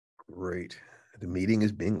Great. The meeting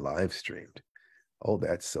is being live streamed. Oh,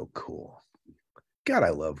 that's so cool. God, I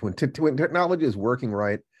love when technology is working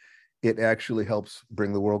right, it actually helps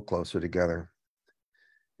bring the world closer together.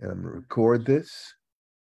 And I'm going to record this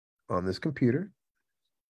on this computer.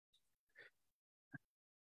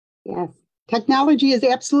 Yes. Technology is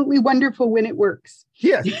absolutely wonderful when it works.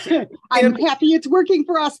 Yes. I'm happy it's working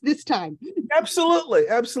for us this time. Absolutely.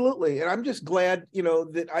 Absolutely. And I'm just glad,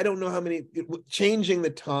 that I don't know how many changing the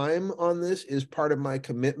time on this is part of my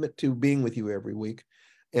commitment to being with you every week.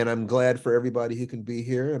 And I'm glad for everybody who can be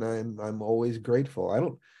here. And I'm always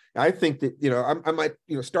grateful. I think that, I might,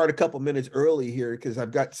 start a couple minutes early here because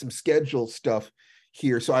I've got some scheduled stuff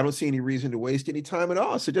here. So I don't see any reason to waste any time at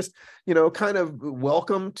all. So just, kind of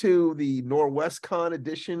welcome to the Norwescon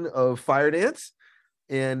edition of Firedance.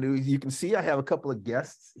 And you can see I have a couple of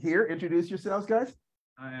guests here. Introduce yourselves, guys.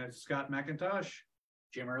 I have Scott McIntosh,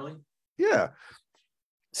 Jim Early. Yeah.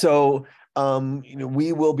 So,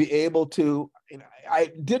 we will be able to,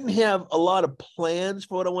 I didn't have a lot of plans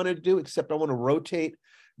for what I wanted to do, except I want to rotate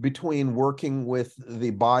between working with the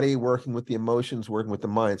body, working with the emotions, working with the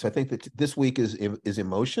mind. So I think that this week is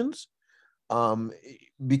emotions,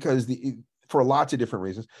 because for lots of different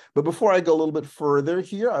reasons. But before I go a little bit further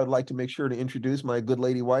here, I would like to make sure to introduce my good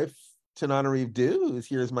lady wife, Tananarive Dew, who's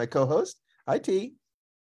here as my co-host. Hi, T.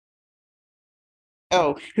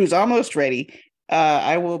 Oh, who's almost ready.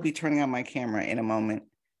 I will be turning on my camera in a moment.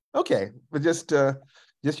 Okay, but just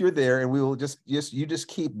you're there, and we will just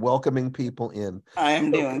keep welcoming people in. I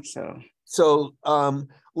am doing so. So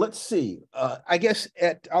let's see. I guess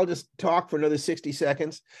I'll just talk for another 60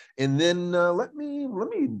 seconds, and then let me.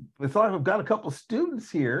 I thought I've got a couple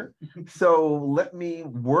students here, so let me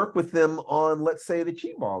work with them on, let's say, the chi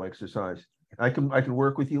ball exercise. I can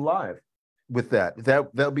work with you live with that.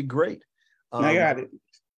 That'll be great. I got it.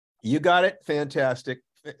 You got it. Fantastic.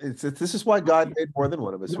 This is why God made more than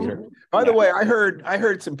one of us here. By the way, I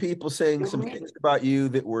heard some people saying some things about you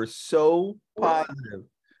that were so positive.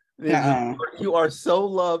 You are so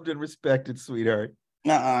loved and respected, sweetheart.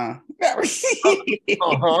 Uh-huh.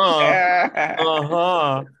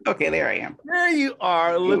 Okay, there I am. There you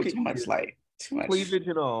are. Look at too much light. Too much cleavage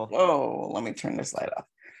and all. Oh, let me turn this light off.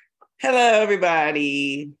 Hello,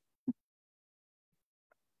 everybody.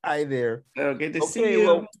 Hi there. Oh, good to see you.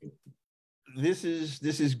 Well, this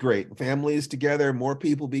is great. Families together, more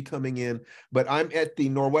people be coming in. But I'm at the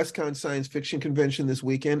Norwescon Science Fiction Convention this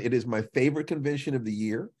weekend. It is my favorite convention of the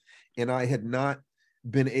year, and I had not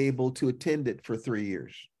been able to attend it for 3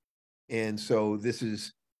 years. And so this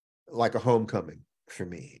is like a homecoming for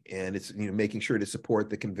me. And it's making sure to support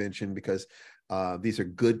the convention because these are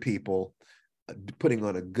good people putting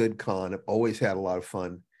on a good con. I've always had a lot of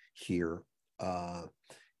fun here.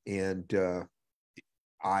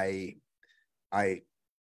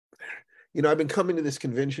 I've been coming to this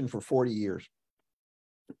convention for 40 years,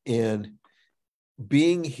 and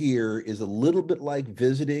being here is a little bit like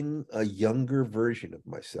visiting a younger version of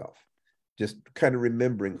myself, just kind of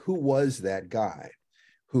remembering who was that guy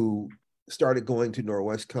who started going to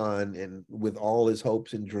Norwescon and with all his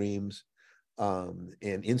hopes and dreams and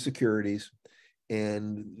insecurities,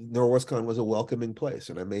 and Norwescon was a welcoming place,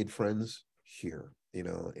 and I made friends here,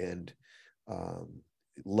 and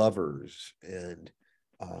lovers and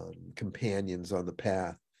companions on the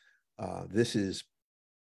path.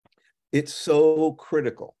 It's so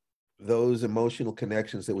critical, those emotional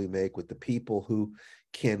connections that we make with the people who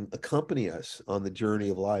can accompany us on the journey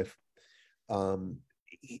of life.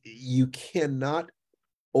 You cannot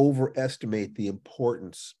overestimate the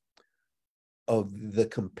importance of the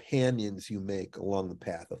companions you make along the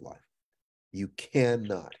path of life. You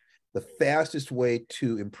cannot. The fastest way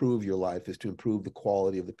to improve your life is to improve the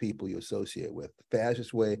quality of the people you associate with. The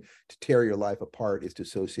fastest way to tear your life apart is to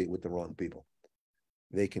associate with the wrong people.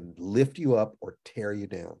 They can lift you up or tear you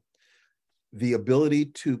down. The ability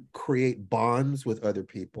to create bonds with other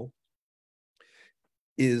people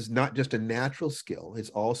is not just a natural skill, it's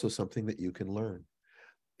also something that you can learn.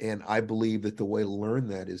 And I believe that the way to learn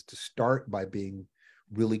that is to start by being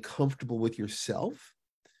really comfortable with yourself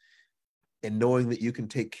and knowing that you can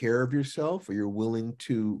take care of yourself, or you're willing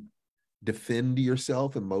to defend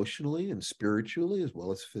yourself emotionally and spiritually as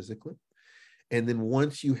well as physically. And then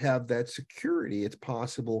once you have that security, it's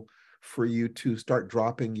possible for you to start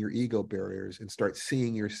dropping your ego barriers and start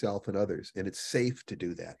seeing yourself and others. And it's safe to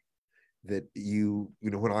do that. That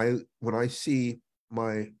when I see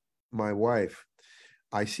my wife,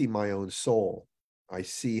 I see my own soul. I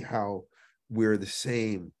see how we're the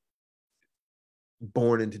same,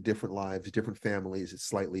 born into different lives, different families at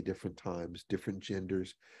slightly different times, different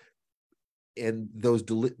genders, and those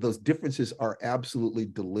differences are absolutely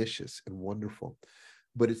delicious and wonderful.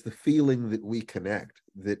 But it's the feeling that we connect,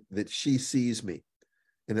 that she sees me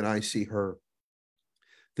and then I see her,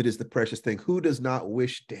 that is the precious thing. Who does not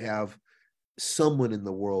wish to have someone in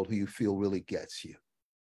the world who you feel really gets you,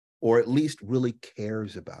 or at least really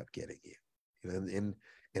cares about getting you?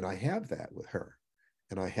 And I have that with her,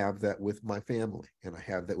 and I have that with my family, and I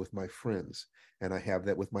have that with my friends, and I have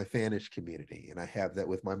that with my Spanish community, and I have that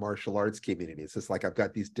with my martial arts community. It's just like I've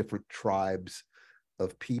got these different tribes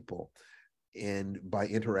of people, and by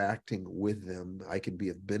interacting with them, I can be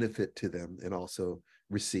of benefit to them and also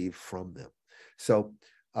receive from them. So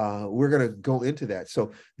we're going to go into that.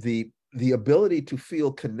 So the ability to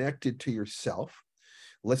feel connected to yourself.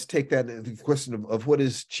 Let's take that into the question of what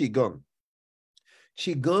is Qigong.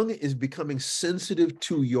 Qigong is becoming sensitive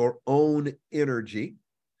to your own energy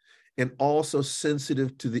and also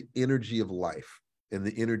sensitive to the energy of life and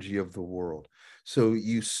the energy of the world. So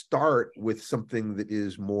you start with something that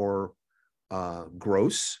is more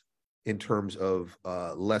gross in terms of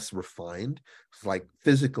less refined, like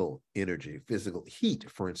physical energy, physical heat,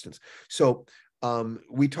 for instance. So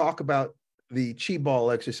we talk about the Qi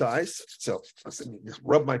ball exercise. So just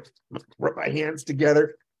rub my hands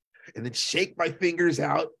together and then shake my fingers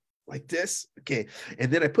out like this. Okay.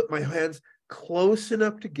 And then I put my hands close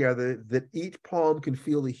enough together that each palm can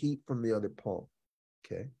feel the heat from the other palm.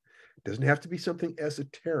 Okay. It doesn't have to be something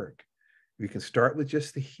esoteric. We can start with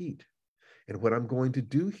just the heat. And what I'm going to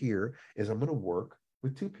do here is I'm going to work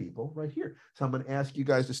with two people right here. So I'm going to ask you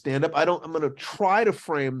guys to stand up. I'm going to try to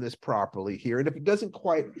frame this properly here. And if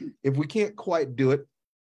we can't quite do it,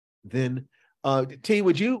 then T,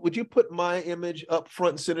 would you put my image up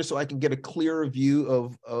front and center so I can get a clearer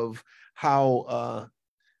view of how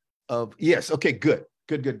yes, okay, good.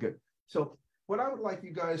 So what I would like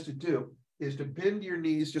you guys to do is to bend your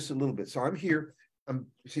knees just a little bit. So I'm here, I'm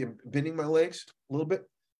bending my legs a little bit,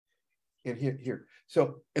 and here.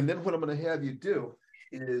 So, and then what I'm going to have you do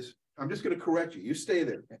is I'm just going to correct you. You stay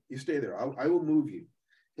there. I will move you.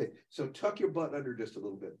 Okay. So tuck your butt under just a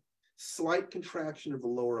little bit. Slight contraction of the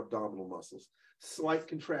lower abdominal muscles. Slight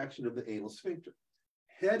contraction of the anal sphincter.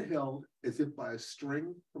 Head held as if by a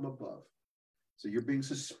string from above. So you're being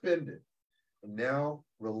suspended. And now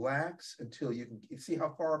relax until you can see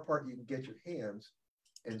how far apart you can get your hands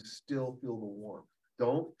and still feel the warmth.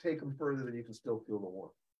 Don't take them further than you can still feel the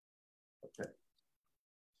warmth. Okay.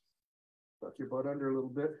 Tuck your butt under a little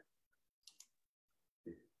bit.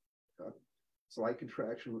 Slight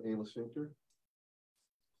contraction of the anal sphincter.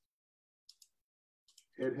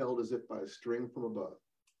 Head held as if by a string from above.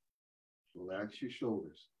 Relax your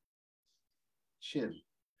shoulders. Chin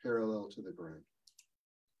parallel to the ground.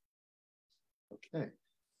 Okay,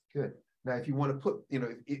 good. Now, if you want to put,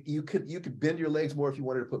 you could bend your legs more if you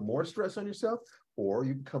wanted to put more stress on yourself, or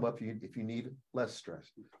you can come up if you need less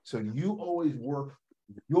stress. So you always work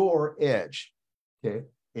your edge, okay?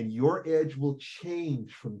 And your edge will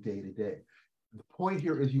change from day to day. The point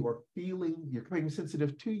here is you're becoming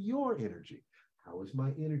sensitive to your energy. How is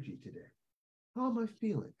my energy today? How am I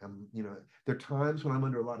feeling? There are times when I'm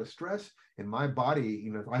under a lot of stress and my body,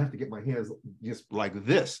 I have to get my hands just like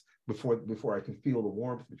this before I can feel the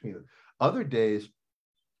warmth between them. Other days,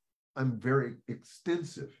 I'm very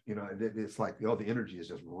extensive. It's like, the energy is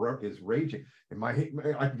just is raging, and I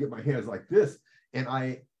can get my hands like this, and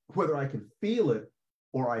whether I can feel it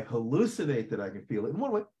or I hallucinate that I can feel it in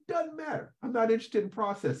one way, doesn't matter. I'm not interested in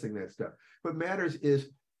processing that stuff. What matters is,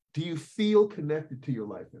 do you feel connected to your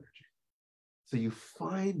life energy? So you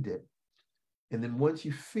find it, and then once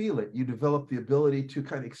you feel it, you develop the ability to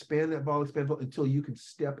kind of expand that ball until you can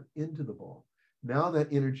step into the ball. Now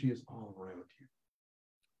that energy is all around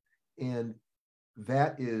you. And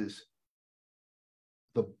that is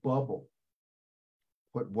the bubble,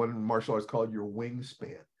 what one martial arts called your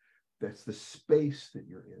wingspan. That's the space that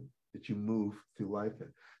you're in, that you move through life in.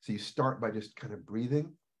 So you start by just kind of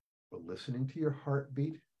breathing, but listening to your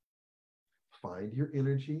heartbeat, find your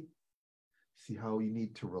energy, see how you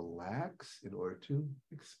need to relax in order to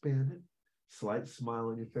expand it. Slight smile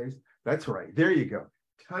on your face. That's right. There you go.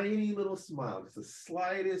 Tiny little smile. It's the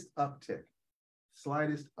slightest uptick.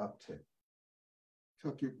 Slightest uptick.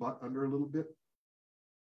 Tuck your butt under a little bit.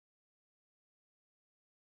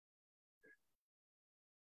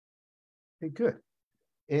 Okay, good.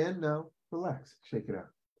 And now relax. Shake it out.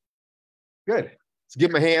 Good. Let's give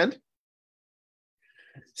him a hand.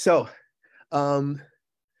 So,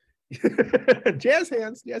 jazz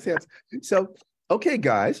hands. So, okay,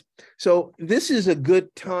 guys. So this is a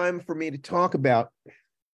good time for me to talk about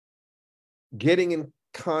getting in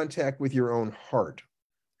contact with your own heart.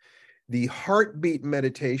 The heartbeat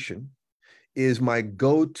meditation is my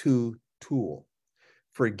go-to tool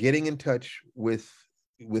for getting in touch with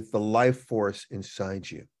the life force inside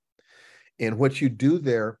you. And what you do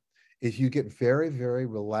there is you get very, very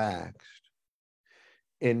relaxed.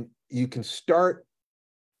 And you can start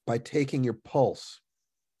by taking your pulse.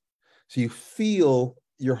 So you feel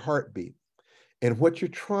your heartbeat. And what you're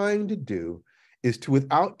trying to do is to,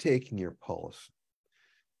 without taking your pulse,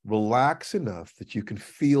 relax enough that you can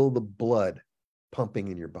feel the blood pumping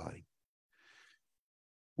in your body.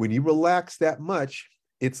 When you relax that much,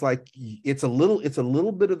 it's like it's a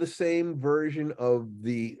little bit of the same version of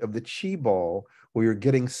the chi ball, where you're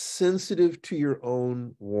getting sensitive to your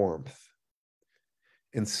own warmth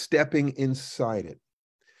and stepping inside it.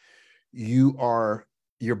 Your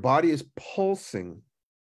body is pulsing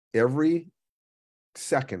every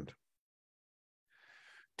second.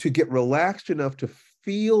 To get relaxed enough to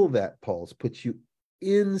feel that pulse puts you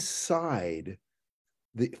inside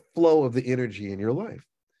the flow of the energy in your life.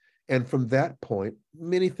 And from that point,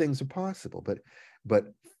 many things are possible, but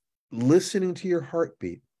listening to your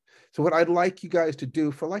heartbeat. So what I'd like you guys to do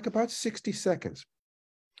for like about 60 seconds,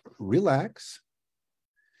 relax.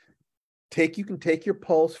 You can take your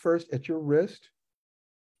pulse first at your wrist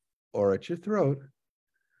or at your throat,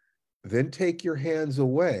 then take your hands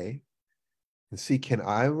away and see, can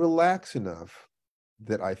I relax enough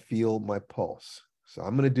that I feel my pulse? So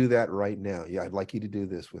I'm going to do that right now. Yeah, I'd like you to do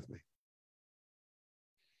this with me.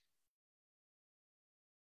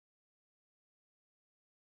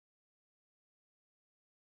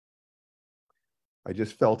 I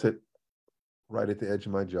just felt it right at the edge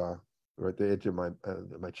of my jaw, or at the edge of my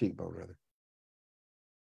cheekbone, rather.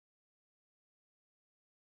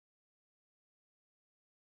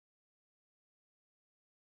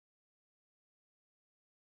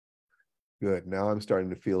 Good. Now I'm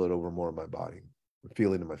starting to feel it over more of my body. I'm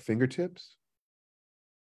feeling in my fingertips,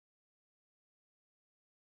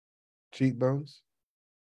 cheekbones.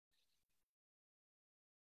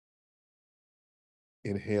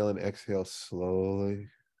 Inhale and exhale slowly,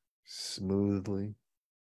 smoothly,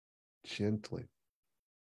 gently.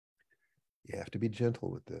 You have to be gentle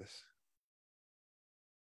with this.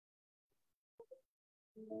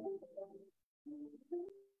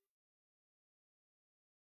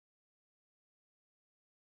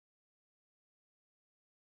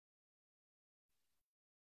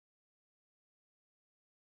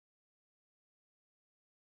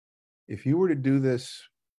 If you were to do this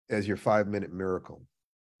as your 5-minute miracle,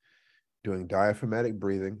 doing diaphragmatic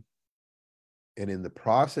breathing, and in the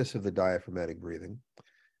process of the diaphragmatic breathing,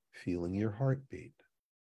 feeling your heartbeat,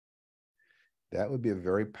 that would be a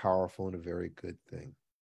very powerful and a very good thing.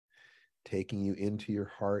 Taking you into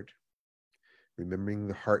your heart, remembering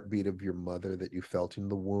the heartbeat of your mother that you felt in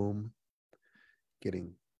the womb,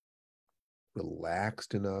 getting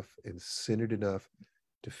relaxed enough and centered enough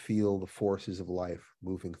to feel the forces of life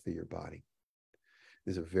moving through your body.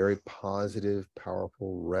 Is a very positive,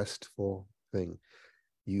 powerful, restful thing.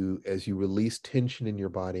 As you release tension in your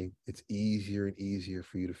body, it's easier and easier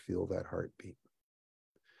for you to feel that heartbeat.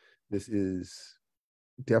 This is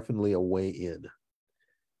definitely a way in.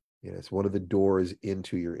 It's one of the doors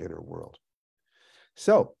into your inner world.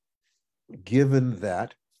 So, given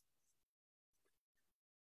that,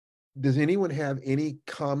 does anyone have any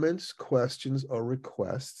comments, questions, or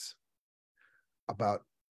requests about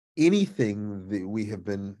anything that we have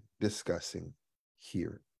been discussing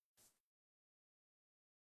here?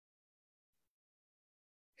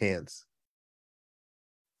 Hands.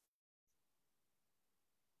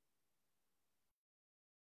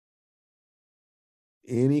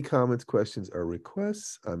 Any comments, questions, or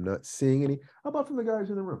requests? I'm not seeing any. How about from the guys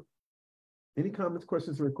in the room? Any comments,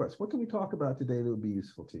 questions, or requests? What can we talk about today that would be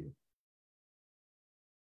useful to you?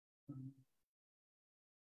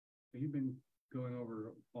 You've been going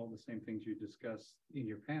over all the same things you discussed in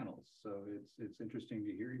your panels, so it's interesting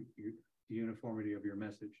to hear the uniformity of your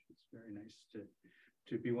message. It's very nice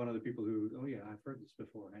to be one of the people who, oh yeah, I've heard this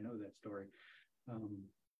before. I know that story.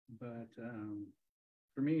 But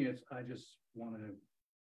for me, I just want to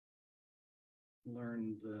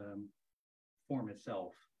learn the form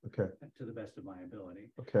itself. Okay. To the best of my ability.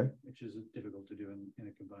 Okay. Which is difficult to do in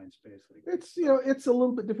a confined space like it's it's a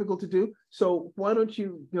little bit difficult to do. So why don't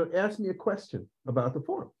you ask me a question about the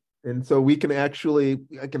form, and so I can actually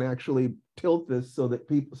tilt this so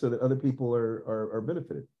that other people are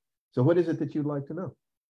benefited. So what is it that you'd like to know?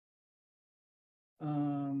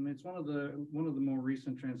 It's one of the more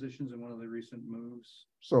recent transitions and one of the recent moves.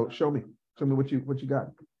 So show me what you got.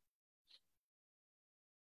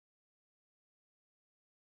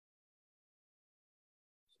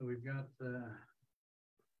 So we've got the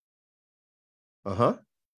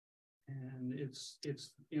And it's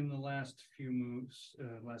in the last few moves,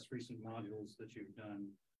 last recent modules that you've done.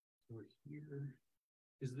 Over here.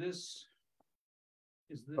 Is this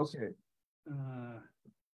Okay.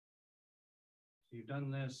 You've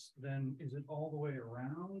done this, then is it all the way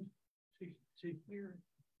around to here?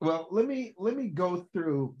 Well, let me go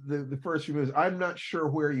through the first few moves. I'm not sure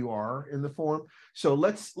where you are in the form, so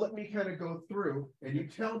let me kind of go through, and you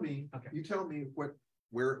tell me. Okay. You tell me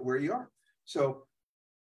where you are. So,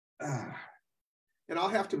 and I'll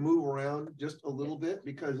have to move around just a little bit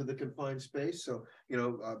because of the confined space. So,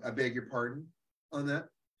 I beg your pardon on that.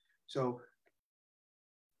 So,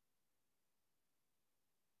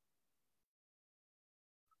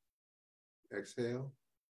 exhale,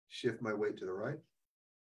 shift my weight to the right.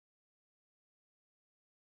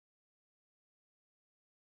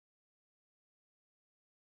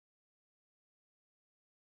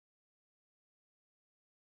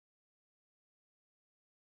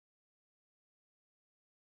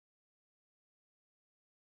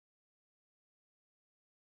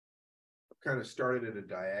 Kind of started at a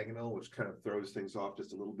diagonal, which kind of throws things off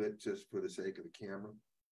just a little bit, just for the sake of the camera.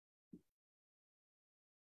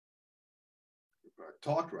 If I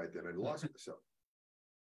talked right then, I'd lost myself.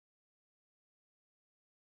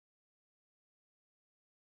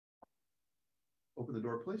 Open the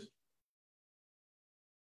door, please.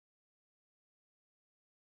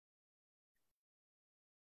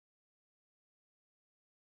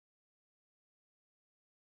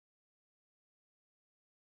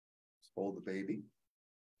 Hold the baby.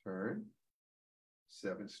 Turn.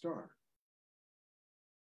 7-star.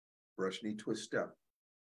 Brush knee twist step.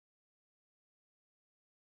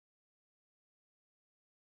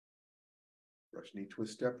 Brush knee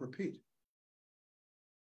twist step, repeat.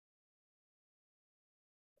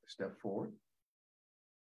 Step forward.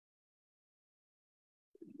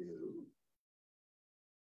 New.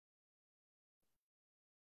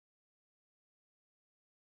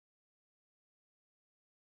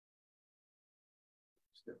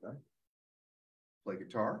 Step back. Play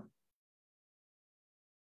guitar.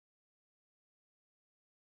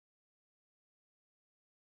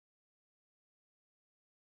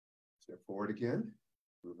 Step forward again.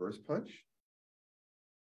 Reverse punch.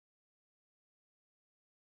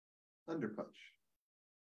 Under punch.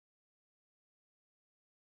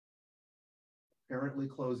 Apparently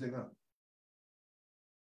closing up.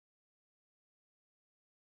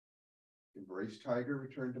 Embrace tiger,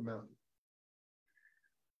 return to mountain.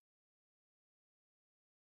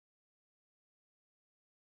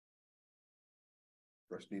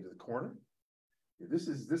 Brush knee to the corner. This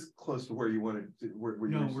is close to where you wanted to. Where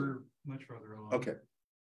no, we're much further along. Okay.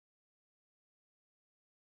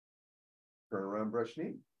 Turn around, brush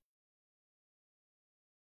knee.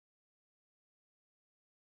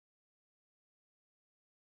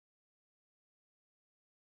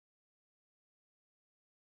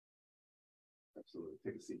 Absolutely.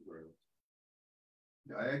 Take a seat, Brian.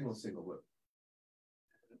 Diagonal single whip.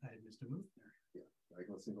 I missed a move there. Yeah,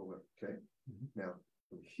 diagonal single whip. Okay. Now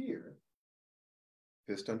from here,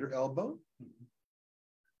 fist under elbow.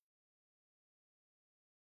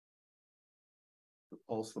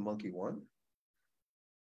 Pulse the monkey 1.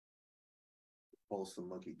 Pulse the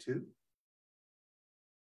monkey 2.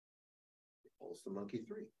 Pulse the monkey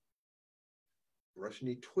 3. Brush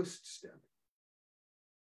knee twist step.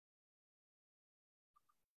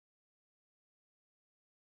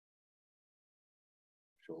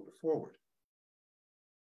 Shoulder forward.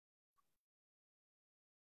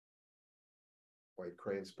 White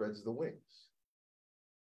crane spreads the wings.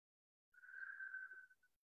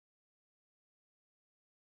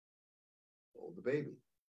 Hold the baby.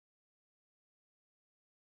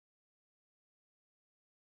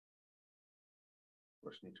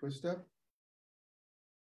 Brush knee twist step.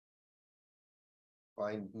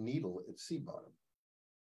 Find needle at C bottom.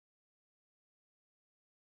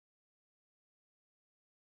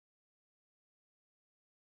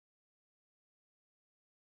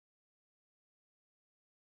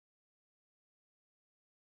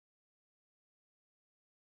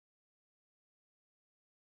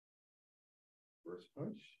 First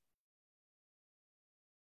punch.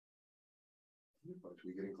 Punch.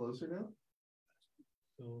 We getting closer now?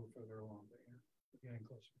 Still further along there. We're getting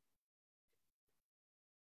closer.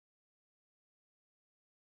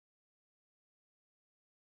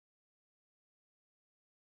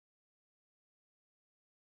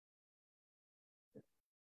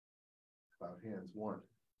 Cloud hands 1.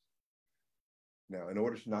 Now, in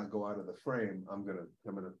order to not go out of the frame, I'm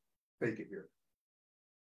gonna fake it here.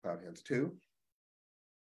 Cloud hands 2.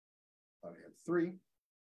 Cloud hands 3.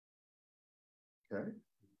 Okay.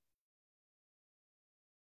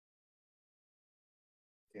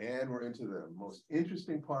 And we're into the most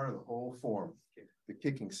interesting part of the whole form, the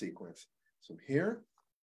kicking sequence. So here,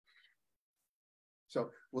 so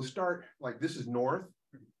we'll start like this is north.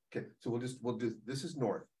 Okay, so we'll do this is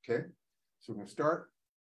north. Okay, so we're gonna start,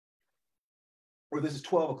 or this is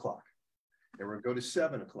 12 o'clock, and we're gonna go to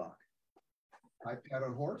 7 o'clock. High pat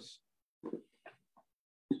on horse.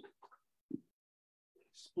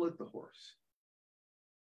 Split the horse.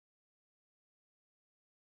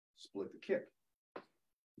 Split the kick.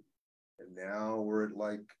 And now we're at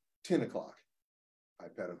like 10 o'clock. High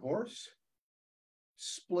pat on horse.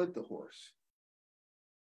 Split the horse.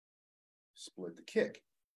 Split the kick.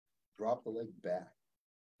 Drop the leg back.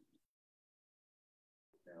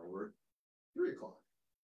 Now we're at 3 o'clock.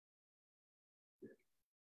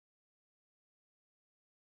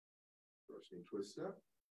 First knee twist step.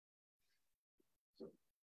 So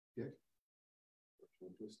kick. First knee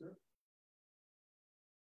twist step.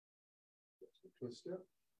 First knee twist step.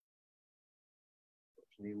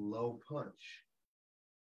 First knee low punch.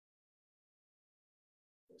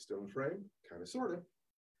 Still in frame, kind of, sort of.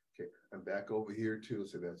 Okay, I'm back over here too.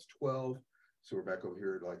 So that's 12. So we're back over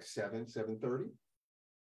here at like 7:30.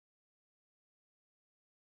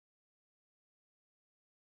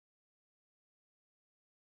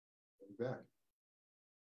 Back.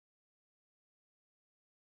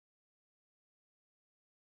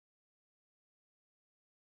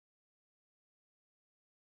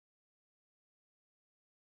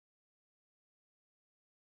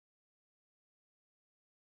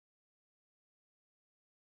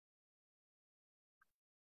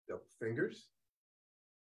 Double fingers,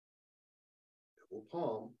 double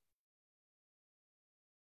palm,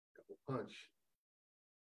 double punch.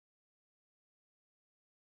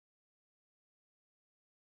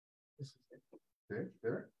 Okay,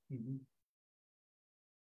 there. Mm-hmm.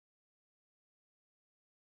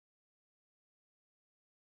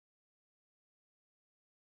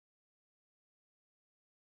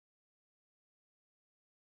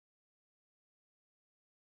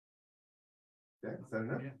 Okay, is that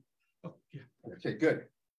enough? Yeah. Oh, yeah. Okay, good.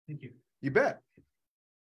 Thank you. You bet.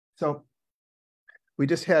 So we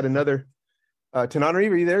just had another Tananari,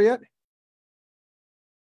 are you there yet?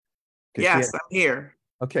 Yes, I'm here.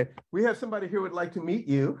 Okay, we have somebody here who would like to meet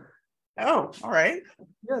you. Oh, all right.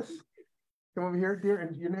 Yes. Come over here, dear.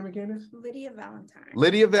 And your name again is? Lydia Valentine.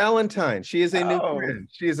 Lydia Valentine. She is a new Oh. friend.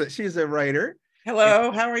 She's a writer.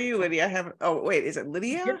 Hello, how are you, Lydia? I have. Oh, wait, is it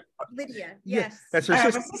Lydia? Lydia, Yeah, yes. that's her I have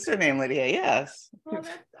a sister. sister named Lydia. Yes. Oh, that's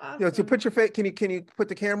awesome. You know, so put your face. Can you put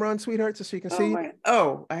the camera on, sweetheart, so you can see?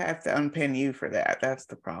 Oh, I have to unpin you for that. That's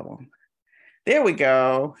the problem. There we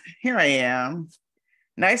go. Here I am.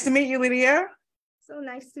 Nice to meet you, Lydia. So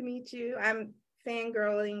nice to meet you. I'm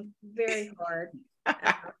fangirling very hard.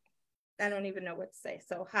 I don't even know what to say.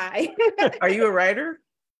 So hi. Are you a writer?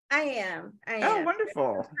 I am. Oh,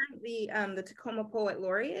 wonderful. I'm currently the Tacoma Poet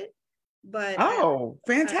Laureate, but Oh,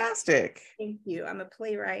 fantastic. thank you. I'm a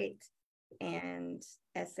playwright and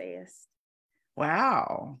essayist.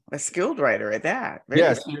 Wow, a skilled writer at that. Very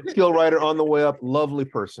Yes, good. skill writer on the way up. Lovely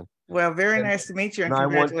person. Well, very And- nice to meet you, and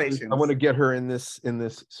And congratulations. I want to get her in this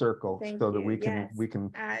circle Thank so that you. we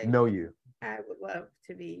can Yes, know you. I would love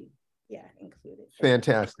to be included.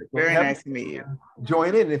 Fantastic. Well, Very have- nice to meet you.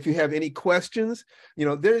 Join in. If you have any questions, you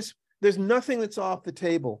know, there's nothing that's off the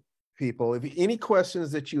table, people. If any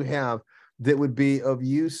questions that you have that would be of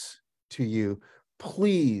use to you,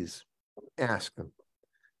 please ask them.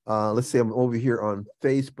 Let's say I'm over here on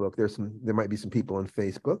Facebook. There might be some people on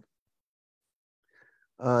Facebook.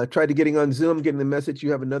 Tried getting on Zoom, getting the message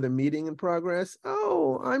you have another meeting in progress.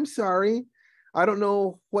 Oh, I'm sorry. I don't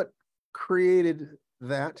know what created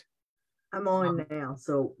that. I'm on now,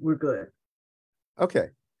 so we're good. Okay.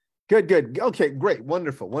 Good. Okay, great.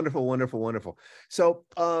 Wonderful. So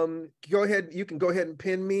go ahead. You can go ahead and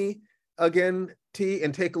pin me again, T,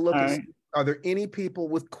 and take a look. All And right. see, are there any people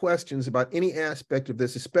with questions about any aspect of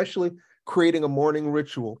this, especially creating a morning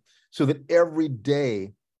ritual so that every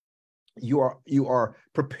day you are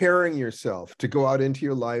preparing yourself to go out into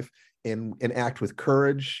your life and act with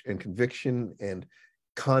courage and conviction and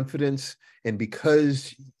confidence. And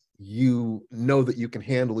because you know that you can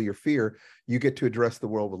handle your fear, you get to address the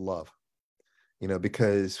world with love. You know,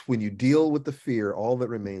 because when you deal with the fear, all that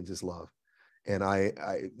remains is love. And I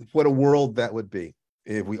what a world that would be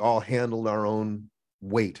if we all handled our own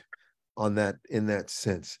weight on that, in that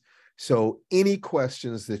sense. So any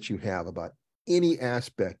questions that you have about any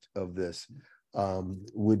aspect of this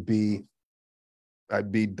I'd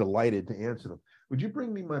be delighted to answer them. Would you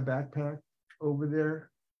bring me my backpack over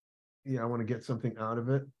there? Yeah, I want to get something out of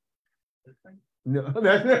it. No,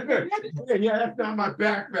 that's not my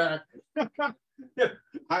backpack. Yeah,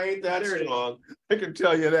 I ain't that strong. I can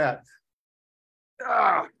tell you that.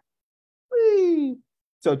 Ah, whee.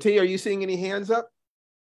 So T, are you seeing any hands up?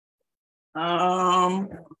 Oh,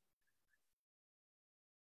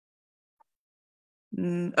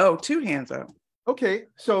 2 hands up. Okay,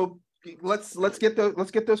 so let's get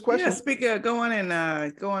those questions. Yeah, go on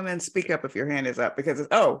and speak up if your hand is up, because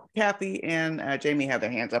Kathy and Jamie have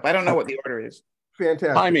their hands up. I don't know what the order is.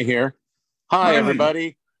 Fantastic. Jaime here. Hi,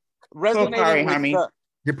 everybody. Sorry, Jaime.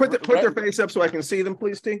 You put their face up so I can see them,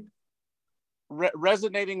 please, T.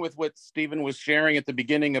 Resonating with what Stephen was sharing at the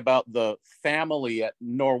beginning about the family at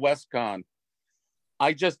Norwescon.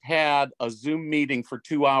 I just had a Zoom meeting for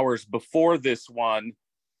 2 hours before this one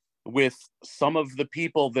with some of the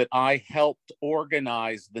people that I helped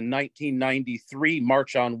organize the 1993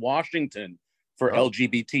 March on Washington for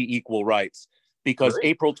LGBT equal rights, because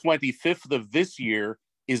April 25th of this year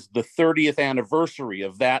is the 30th anniversary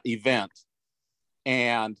of that event.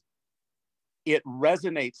 And it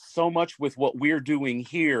resonates so much with what we're doing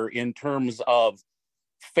here in terms of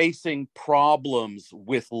facing problems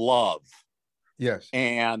with love. Yes.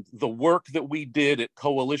 And the work that we did at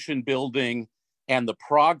coalition building and the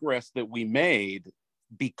progress that we made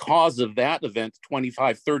because of that event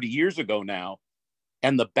 25, 30 years ago now,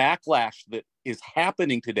 and the backlash that is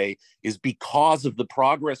happening today is because of the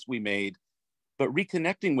progress we made. But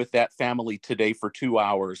reconnecting with that family today for 2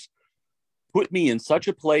 hours put me in such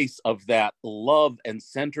a place of that love and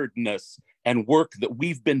centeredness and work that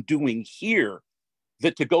we've been doing here,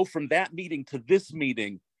 that to go from that meeting to this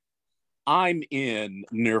meeting, I'm in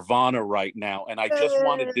nirvana right now. And I just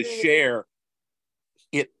wanted to share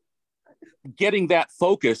it. Getting that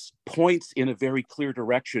focus points in a very clear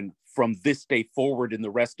direction from this day forward in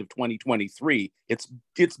the rest of 2023.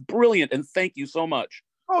 It's brilliant. And thank you so much.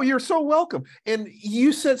 Oh, you're so welcome. And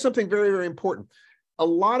you said something very, very important. A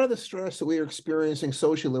lot of the stress that we are experiencing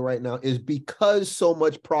socially right now is because so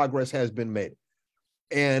much progress has been made.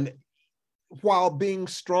 And while being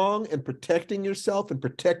strong and protecting yourself and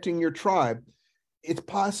protecting your tribe, it's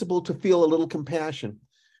possible to feel a little compassion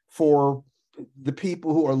for the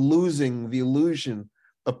people who are losing the illusion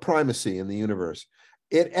of primacy in the universe.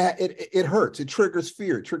 It hurts. It triggers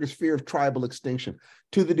fear. It triggers fear of tribal extinction,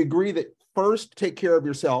 to the degree that first take care of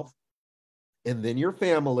yourself, and then your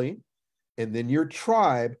family, and then your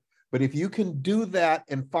tribe. But if you can do that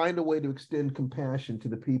and find a way to extend compassion to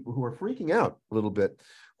the people who are freaking out a little bit,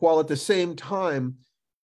 while at the same time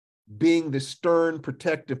being the stern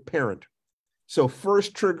protective parent. So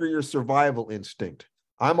first trigger your survival instinct.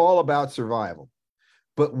 I'm all about survival.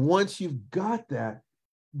 But once you've got that,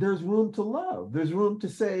 there's room to love. There's room to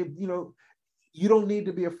say, you don't need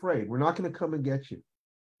to be afraid. We're not going to come and get you.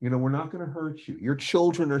 We're not going to hurt you. Your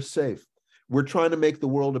children are safe. We're trying to make the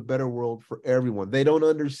world a better world for everyone. They don't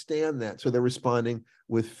understand that, so they're responding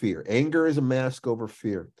with fear. Anger is a mask over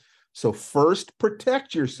fear. So first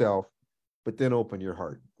protect yourself, but then open your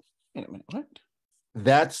heart. Wait a minute, what?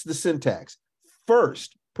 That's the syntax.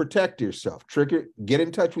 First, protect yourself. Get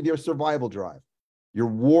in touch with your survival drive, your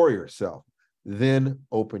warrior self. Then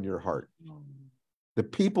open your heart. The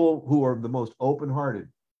people who are the most open-hearted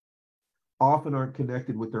often aren't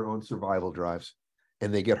connected with their own survival drives,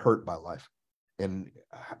 and they get hurt by life. And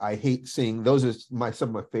I hate seeing those as some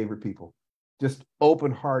of my favorite people. Just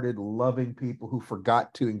open-hearted, loving people who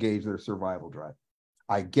forgot to engage their survival drive.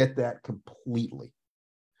 I get that completely.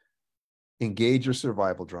 Engage your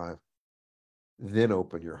survival drive, then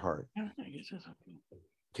open your heart.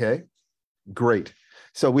 Okay, great.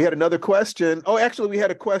 So we had another question. Oh, actually, we had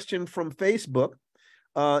a question from Facebook.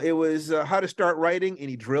 It was how to start writing,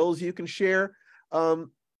 any drills you can share. We'll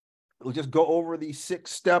just go over the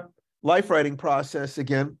 6-step life writing process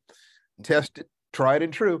again. Test it, try it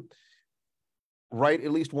and true. Write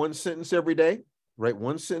at least one sentence every day. Write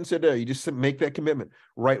one sentence a day. You just make that commitment.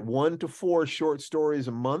 Write 1 to 4 short stories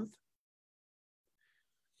a month.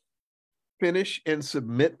 Finish and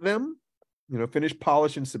submit them. Finish,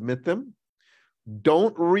 polish, and submit them.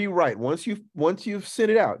 Don't rewrite. Once you've sent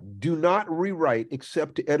it out, do not rewrite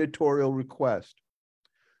except to editorial request.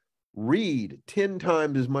 Read 10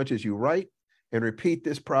 times as much as you write, and repeat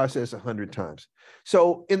this process 100 times.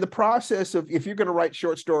 So in the process of, if you're going to write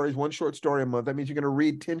short stories, 1 short story a month, that means you're going to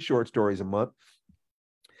read 10 short stories a month.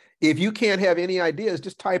 If you can't have any ideas,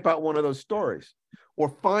 just type out one of those stories,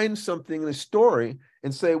 or find something in the story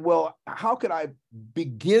and say, well, how could I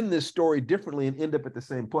begin this story differently and end up at the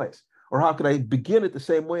same place? Or how could I begin it the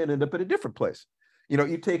same way and end up at a different place?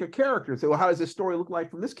 You take a character and say, well, how does this story look like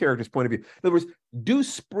from this character's point of view? In other words, do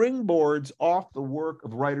springboards off the work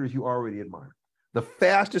of writers you already admire. The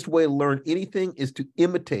fastest way to learn anything is to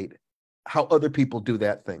imitate how other people do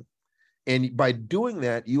that thing. And by doing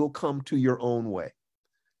that, you will come to your own way.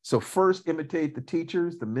 So first imitate the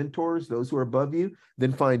teachers, the mentors, those who are above you,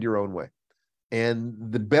 then find your own way. And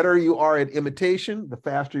the better you are at imitation, the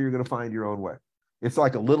faster you're going to find your own way. It's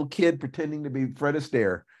like a little kid pretending to be Fred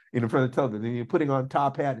Astaire in front of the television, and you're putting on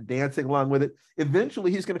top hat and dancing along with it.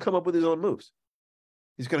 Eventually, he's going to come up with his own moves.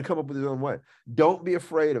 He's going to come up with his own way. Don't be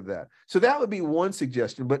afraid of that. So that would be one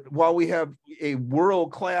suggestion. But while we have a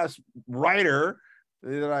world-class writer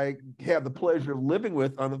that I have the pleasure of living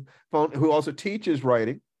with on the phone, who also teaches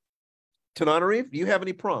writing, Tananarive, do you have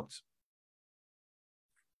any prompts?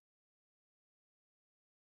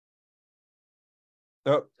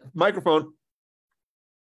 Microphone.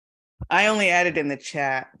 I only added in the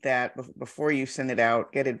chat that before you send it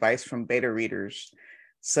out, get advice from beta readers.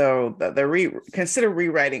 So consider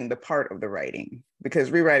rewriting the part of the writing,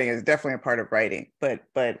 because rewriting is definitely a part of writing. But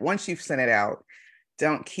once you've sent it out,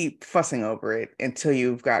 don't keep fussing over it until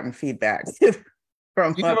you've gotten feedback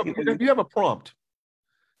from you have a prompt.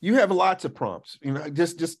 You have lots of prompts.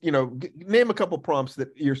 Just name a couple prompts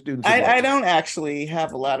that your students. I don't actually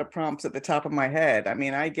have a lot of prompts at the top of my head. I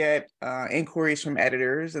mean, I get inquiries from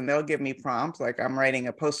editors, and they'll give me prompts like I'm writing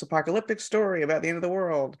a post-apocalyptic story about the end of the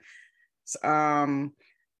world.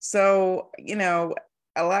 So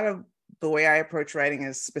a lot of the way I approach writing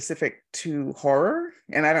is specific to horror,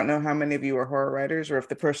 and I don't know how many of you are horror writers, or if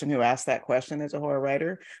the person who asked that question is a horror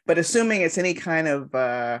writer. But assuming it's any kind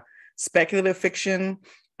of speculative fiction.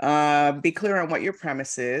 Be clear on what your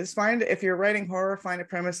premise is. If you're writing horror, find a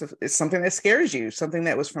premise of it's something that scares you, something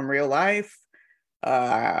that was from real life,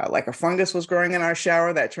 like a fungus was growing in our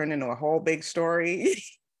shower that turned into a whole big story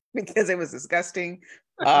because it was disgusting.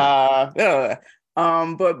 But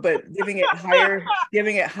giving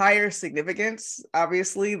it higher significance,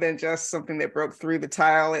 obviously, than just something that broke through the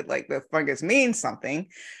tile. Like the fungus means something.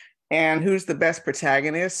 And who's the best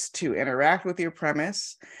protagonist to interact with your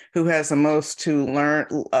premise? Who has the most to learn,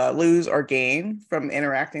 lose, or gain from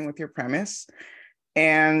interacting with your premise?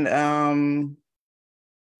 And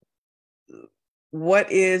what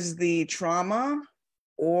is the trauma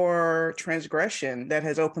or transgression that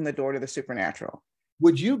has opened the door to the supernatural?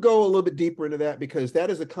 Would you go a little bit deeper into that? Because that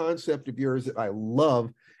is a concept of yours that I love,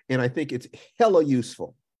 and I think it's hella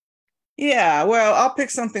useful. Yeah, well, I'll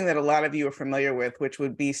pick something that a lot of you are familiar with, which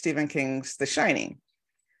would be Stephen King's The Shining.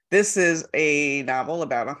 This is a novel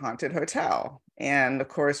about a haunted hotel. And of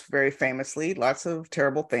course, very famously, lots of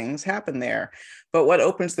terrible things happen there. But what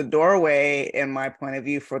opens the doorway, in my point of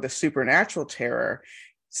view, for the supernatural terror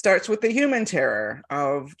starts with the human terror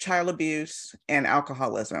of child abuse and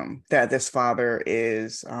alcoholism that this father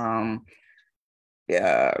is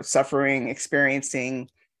suffering, experiencing.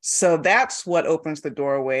 So that's what opens the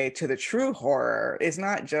doorway to the true horror. It's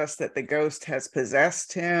not just that the ghost has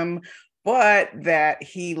possessed him, but that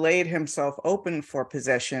he laid himself open for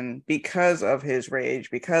possession because of his rage,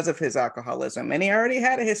 because of his alcoholism. And he already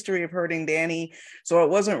had a history of hurting Danny. So it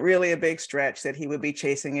wasn't really a big stretch that he would be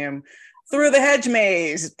chasing him through the hedge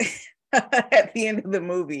maze at the end of the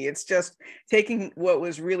movie. It's just taking what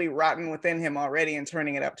was really rotten within him already and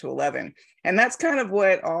turning it up to 11. And that's kind of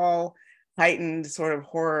what all heightened sort of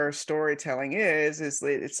horror storytelling is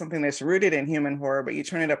it's something that's rooted in human horror, but you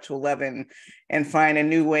turn it up to 11 and find a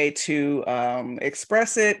new way to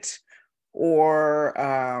express it or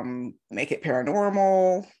make it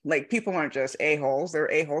paranormal. Like, people aren't just a-holes, they're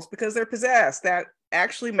a-holes because they're possessed. That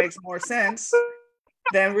actually makes more sense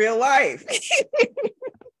than real life.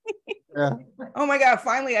 Yeah. Oh my God,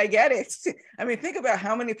 finally I get it. I mean, think about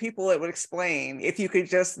how many people it would explain if you could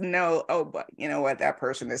just know, oh, but you know what, that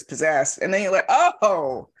person is possessed. And then you're like,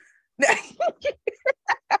 oh.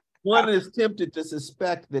 One is tempted to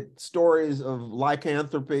suspect that stories of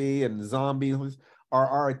lycanthropy and zombies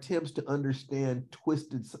are attempts to understand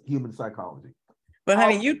twisted human psychology. But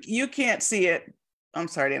honey, you can't see it. I'm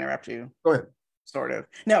sorry to interrupt you. Go ahead. Sort of.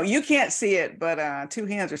 No, you can't see it, but two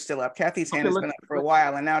hands are still up. Kathy's hand has been up for a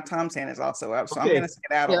while, and now Tom's hand is also up. So I'm going to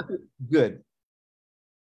skedaddle. Good.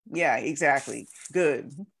 Yeah, exactly.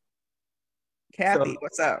 Good. Kathy,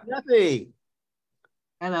 what's up? Kathy.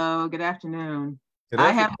 Hello, good afternoon. Good I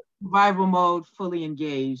afternoon. have survival mode fully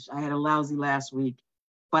engaged. I had a lousy last week.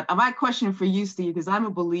 But my question for you, Steve, because I'm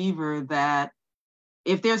a believer that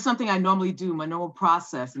if there's something I normally do, my normal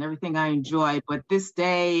process and everything I enjoy, but this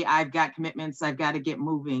day I've got commitments, I've got to get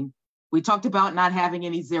moving. We talked about not having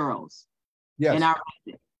any zeros in our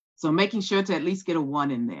method. So making sure to at least get a 1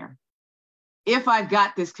 in there. If I've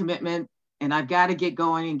got this commitment and I've got to get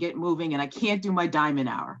going and get moving and I can't do my diamond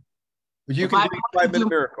hour. But you can do a 5-minute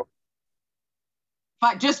miracle.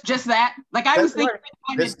 Just that? Like I was thinking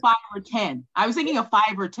 5 or 10. I was thinking a 5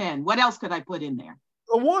 or 10. What else could I put in there?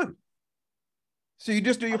 A 1. So you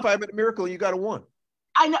just do your 5-minute miracle and you got a 1.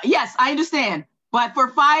 I know. Yes, I understand. But for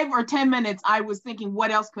 5 or 10 minutes, I was thinking,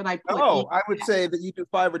 what else could I put? Oh, I would say that you do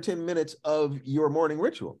 5 or 10 minutes of your morning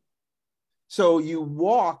ritual. So you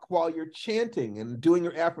walk while you're chanting and doing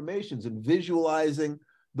your affirmations and visualizing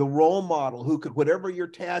the role model who could, whatever your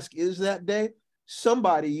task is that day,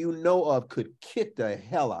 somebody you know of could kick the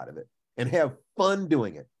hell out of it and have fun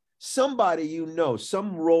doing it. Somebody you know,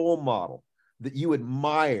 some role model that you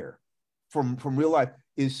admire from real life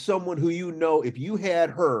is someone who you know, if you had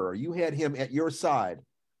her or you had him at your side,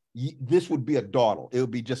 this would be a dawdle. It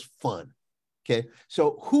would be just fun. Okay,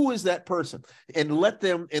 so who is that person? And let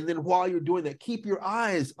them, and then while you're doing that, keep your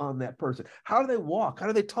eyes on that person. How do they walk? How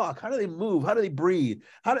do they talk? How do they move? How do they breathe?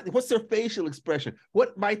 What's their facial expression?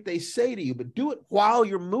 What might they say to you? But do it while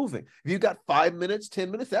you're moving. If you've got 5 minutes,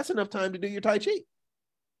 10 minutes, that's enough time to do your Tai Chi.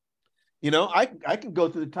 You know, I can go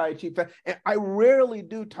through the Tai Chi. And I rarely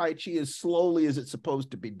do Tai Chi as slowly as it's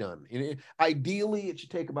supposed to be done. Ideally, it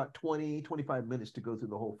should take about 20, 25 minutes to go through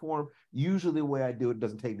the whole form. Usually the way I do it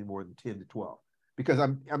doesn't take me more than 10 to 12 because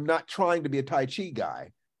I'm not trying to be a Tai Chi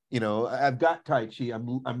guy. You know, I've got Tai Chi.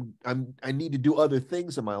 I need to do other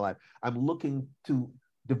things in my life. I'm looking to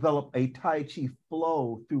develop a Tai Chi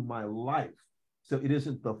flow through my life. So it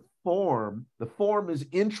isn't the form. The form is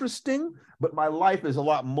interesting, but my life is a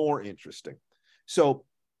lot more interesting. So,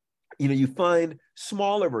 you know, you find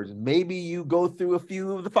smaller versions. Maybe you go through a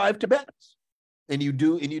few of the 5 Tibetans and you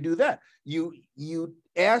do that. You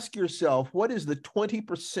ask yourself, what is the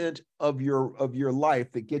 20% of your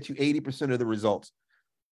life that gets you 80% of the results?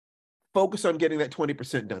 Focus on getting that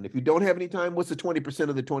 20% done. If you don't have any time, what's the 20%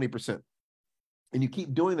 of the 20%? And you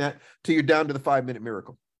keep doing that till you're down to the 5-minute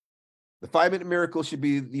miracle. The 5-minute miracle should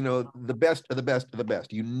be, you know, the best of the best of the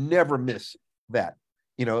best. You never miss that.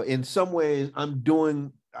 You know, in some ways, I'm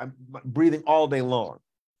breathing all day long,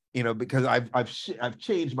 you know, because I've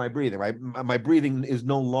changed my breathing. My breathing is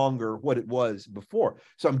no longer what it was before.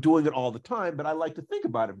 So I'm doing it all the time, but I like to think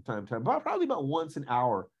about it from time to time. Probably about once an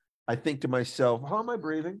hour, I think to myself, how am I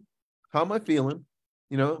breathing? How am I feeling?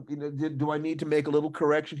 You know, do I need to make a little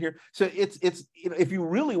correction here? So it's you know, if you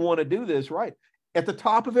really want to do this right, at the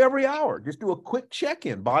top of every hour, just do a quick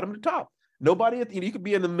check-in, bottom to top. Nobody, you could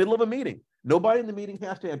be in the middle of a meeting. Nobody in the meeting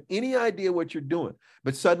has to have any idea what you're doing.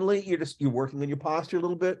 But suddenly you're working on your posture a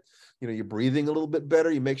little bit. You know, you're breathing a little bit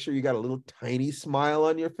better. You make sure you got a little tiny smile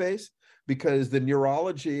on your face because the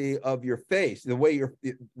neurology of your face, the way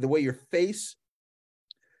your face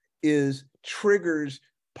is triggers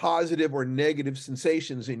positive or negative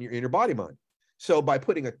sensations in your body mind. So by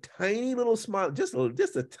putting a tiny little smile, just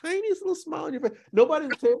the tiniest little smile on your face, nobody at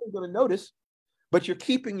the table is going to notice, but you're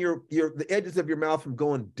keeping the edges of your mouth from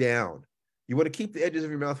going down. You want to keep the edges of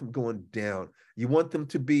your mouth from going down. You want them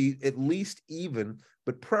to be at least even,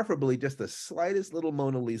 but preferably just the slightest little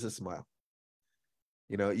Mona Lisa smile.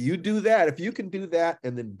 You know, you do that. If you can do that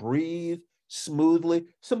and then breathe smoothly,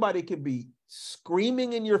 somebody could be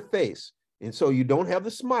screaming in your face. And so you don't have the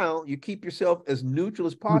smile. You keep yourself as neutral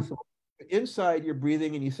as possible. Inside you're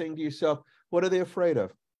breathing and you're saying to yourself, what are they afraid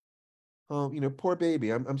of? Oh, you know, poor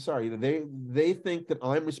baby. I'm sorry. They think that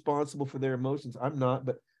I'm responsible for their emotions. I'm not,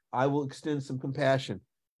 but I will extend some compassion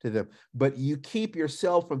to them. But you keep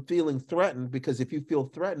yourself from feeling threatened because if you feel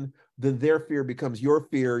threatened, then their fear becomes your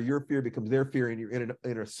fear becomes their fear, and you're in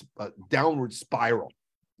a downward spiral.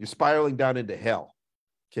 You're spiraling down into hell.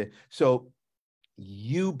 Okay. So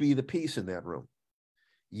you be the peace in that room.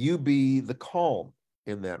 You be the calm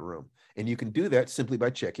in that room. And you can do that simply by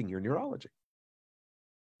checking your neurology.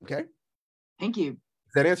 Okay? Thank you.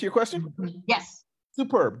 Does that answer your question? Yes.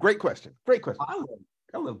 Superb. Great question. Great question.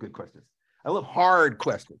 I love good questions. I love hard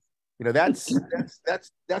questions. You know, that's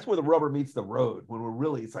where the rubber meets the road. When we're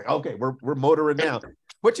really, it's like, okay, we're motoring now.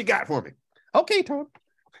 What you got for me? Okay, Tom.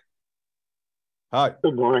 Hi.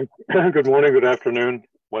 Good morning. Good morning. Good afternoon.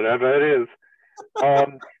 Whatever it is.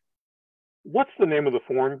 What's the name of the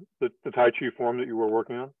form, the Tai Chi form that you were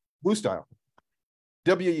working on? Wu style.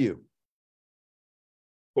 WU.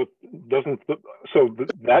 But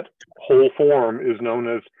that whole form is known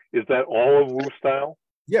as, is that all of Wu style?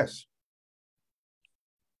 Yes.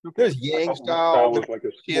 There's Yang style, there's like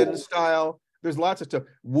Yin style. There's lots of stuff.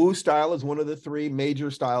 Wu style is one of the 3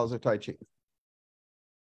 major styles of Tai Chi.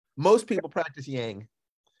 Most people practice Yang.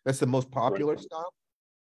 That's the most popular style.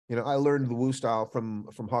 You know, I learned the Wu style from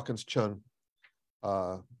Hawkins Chung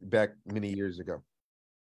back many years ago.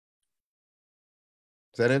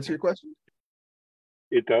 Does that answer your question?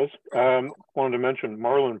 It does. Wanted to mention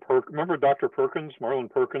remember Dr. Perkins,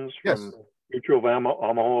 Marlon Perkins from Mutual of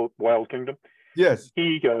Omaha Wild Kingdom? Yes.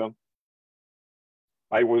 He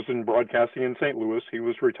I was in broadcasting in St. Louis. He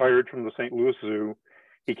was retired from the St. Louis Zoo.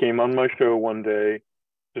 He came on my show one day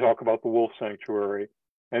to talk about the wolf sanctuary.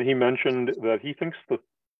 And he mentioned that he thinks the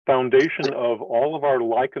foundation of all of our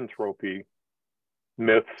lycanthropy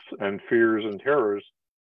myths and fears and terrors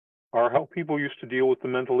are how people used to deal with the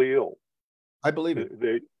mentally ill. I believe it.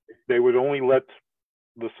 They would only let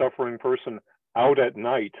the suffering person out at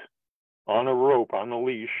night on a rope, on a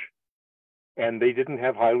leash, and they didn't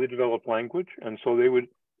have highly developed language, and so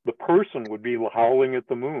the person would be howling at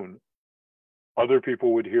the moon. Other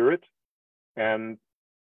people would hear it, and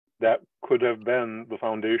that could have been the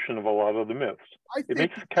foundation of a lot of the myths.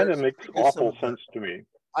 It kind of makes awful sense to me.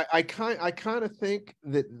 I kind of think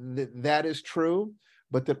that is true,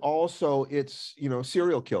 but that also it's,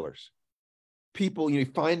 serial killers. People,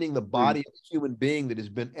 finding the body of a human being that has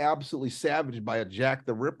been absolutely savaged by a Jack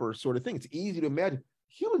the Ripper sort of thing. It's easy to imagine.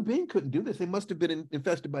 Human being couldn't do this. They must have been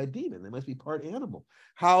infested by a demon. They must be part animal.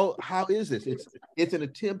 How is this? It's an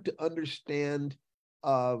attempt to understand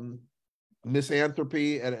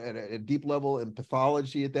misanthropy at a deep level, and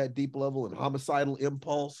pathology at that deep level, and homicidal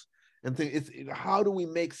impulse and things. How do we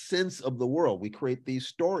make sense of the world? We create these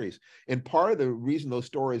stories, and part of the reason those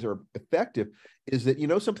stories are effective is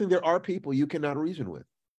that, something, there are people you cannot reason with.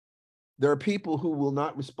 There are people who will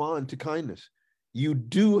not respond to kindness.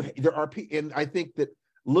 There are people, and I think that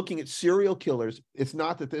looking at serial killers, it's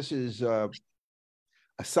not that this is a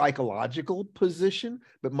psychological position,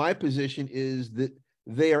 but my position is that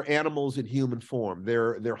they are animals in human form.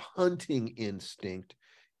 Their hunting instinct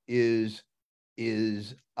is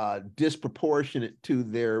disproportionate to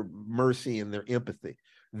their mercy and their empathy.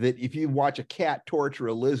 That if you watch a cat torture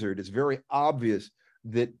a lizard, it's very obvious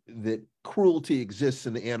that cruelty exists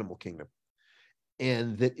in the animal kingdom,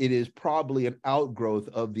 and that it is probably an outgrowth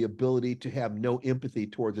of the ability to have no empathy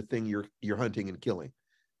towards the thing you're hunting and killing,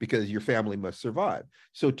 because your family must survive.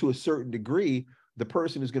 So to a certain degree, the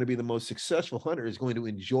person who's going to be the most successful hunter is going to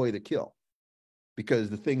enjoy the kill, because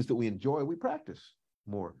the things that we enjoy, we practice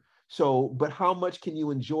more. So, but how much can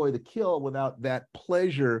you enjoy the kill without that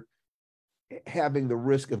pleasure having the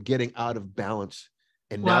risk of getting out of balance?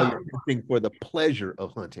 And now you're hunting for the pleasure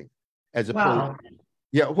of hunting, as opposed to,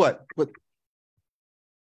 yeah, what?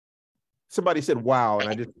 Somebody said, wow, and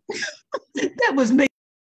I just... That was me.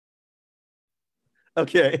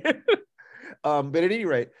 Okay. But at any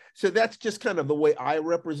rate, so that's just kind of the way I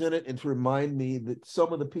represent it, and to remind me that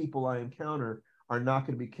some of the people I encounter are not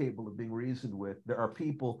going to be capable of being reasoned with. There are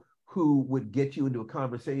people who would get you into a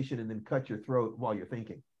conversation and then cut your throat while you're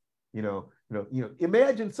thinking.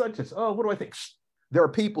 Imagine such as, oh, what do I think? There are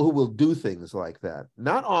people who will do things like that.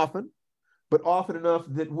 Not often, but often enough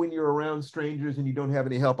that when you're around strangers and you don't have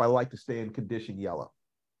any help, I like to stay in condition yellow.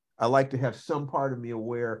 I like to have some part of me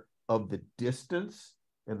aware of the distance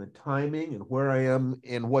and the timing and where I am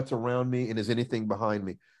and what's around me and is anything behind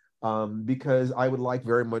me, because I would like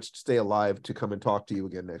very much to stay alive to come and talk to you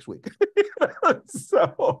again next week.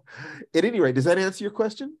 So at any rate, does that answer your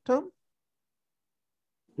question, Tom?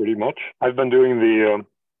 Pretty much. I've been doing the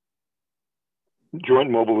joint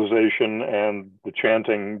mobilization and the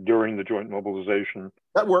chanting during the joint mobilization.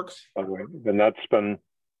 That works. And that's been,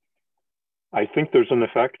 I think there's an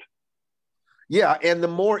effect. Yeah, and the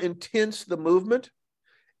more intense the movement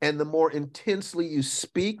and the more intensely you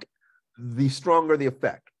speak, the stronger the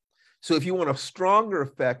effect. So if you want a stronger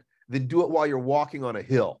effect, then do it while you're walking on a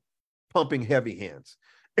hill, pumping heavy hands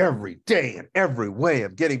every day and every way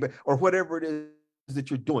of getting better, or whatever it is that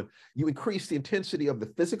you're doing. You increase the intensity of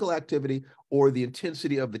the physical activity or the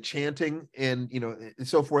intensity of the chanting and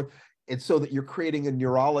so forth, and so that you're creating a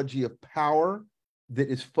neurology of power that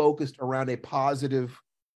is focused around a positive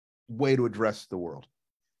way to address the world.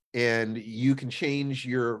 And you can change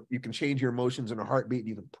your emotions in a heartbeat.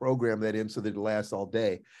 You can program that in so that it lasts all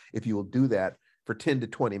day if you will do that for 10 to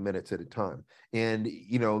 20 minutes at a time. And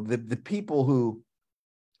the people who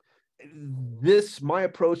my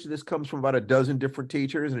approach to this comes from about a dozen different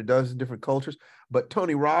teachers and a dozen different cultures. But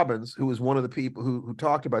Tony Robbins, who was one of the people who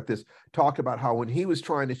talked about this, talked about how when he was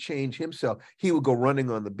trying to change himself, he would go running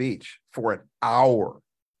on the beach for an hour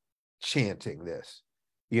chanting this,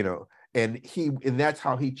 and that's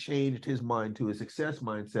how he changed his mind to a success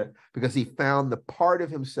mindset, because he found the part of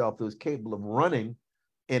himself that was capable of running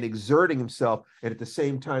and exerting himself, and at the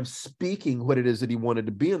same time speaking what it is that he wanted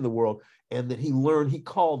to be in the world. And that he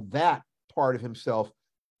called that part of himself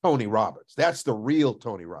Tony Robbins. That's the real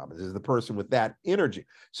Tony Robbins, is the person with that energy.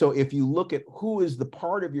 So if you look at who is the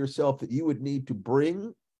part of yourself that you would need to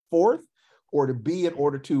bring forth or to be in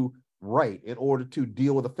order to write, in order to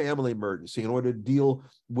deal with a family emergency, in order to deal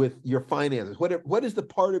with your finances, what is the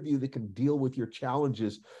part of you that can deal with your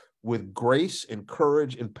challenges with grace and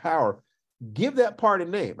courage and power. Give that part a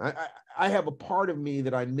name. I have a part of me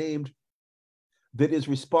that I named that is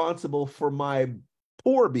responsible for my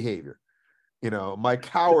poor behavior, my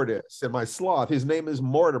cowardice and my sloth. His name is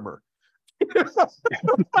Mortimer.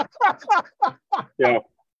 Yeah.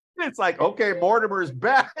 It's like, okay, Mortimer's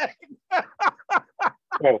back.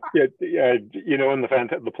 Oh, yeah, in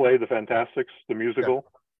the play, The Fantastics, the musical,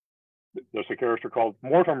 there's a character called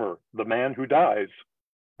Mortimer, the man who dies.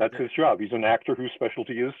 That's his job. He's an actor whose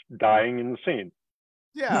specialty is dying in the scene.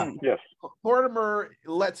 Yeah. Yes. Mortimer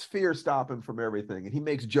lets fear stop him from everything, and he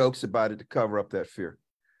makes jokes about it to cover up that fear.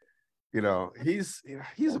 He's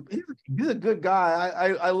a good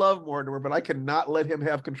guy. I love Mortimer, but I cannot let him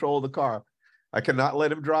have control of the car. I cannot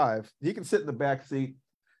let him drive. He can sit in the back seat,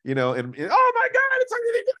 and oh my God, it's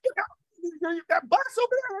like that bus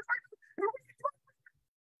over there.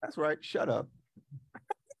 That's right. Shut up.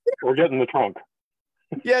 Or get in the trunk.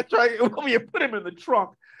 Yeah, that's right. When you put him in the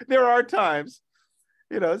trunk, there are times,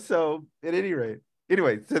 so at any rate.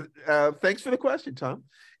 Anyway, so, thanks for the question, Tom.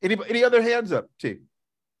 Any other hands up, team?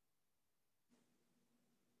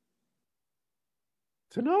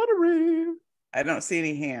 Tananari. I don't see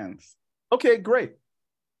any hands. Okay, great.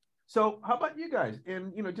 So how about you guys?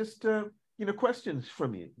 And just questions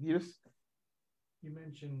from you. You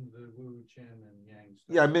mentioned the Wu Chen and Yang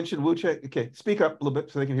style. Yeah, I mentioned Wu Chen. Okay, speak up a little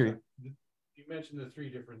bit so they can hear you. You mentioned the 3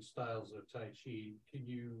 different styles of Tai Chi. Can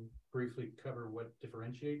you briefly cover what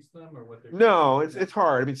differentiates them or what they're? No, it's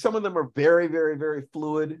hard. I mean, some of them are very, very, very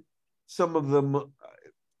fluid. Some of them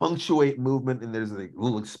punctuate movement, and there's like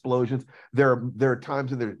little explosions. There are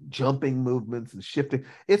times when there's jumping movements and shifting.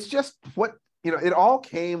 It's just what it all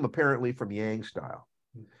came apparently from Yang style.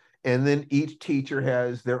 And then each teacher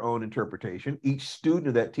has their own interpretation. Each student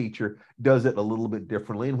of that teacher does it a little bit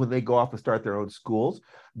differently. And when they go off and start their own schools,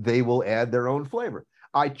 they will add their own flavor.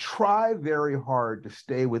 I try very hard to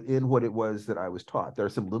stay within what it was that I was taught. There are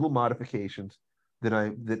some little modifications that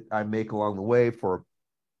I make along the way for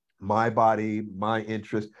my body, my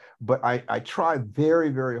interest, but I try very,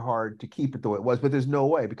 very hard to keep it the way it was. But there's no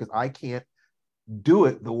way, because I can't do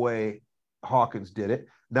it the way Hawkins did it.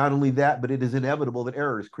 Not only that, but it is inevitable that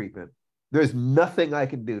errors creep in. There's nothing I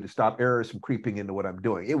can do to stop errors from creeping into what I'm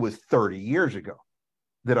doing. It was 30 years ago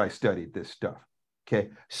that I studied this stuff. Okay.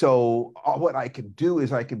 So what I can do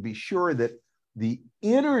is I can be sure that the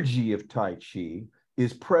energy of Tai Chi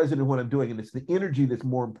is present in what I'm doing. And it's the energy that's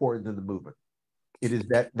more important than the movement. It is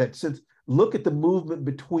that sense. Look at the movement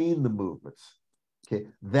between the movements. Okay.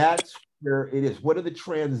 That's where it is. What are the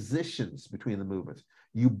transitions between the movements?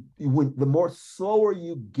 When the more slower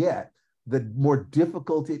you get, the more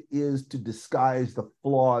difficult it is to disguise the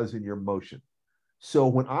flaws in your motion. So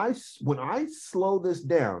when I slow this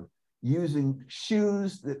down using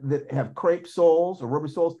shoes that have crepe soles or rubber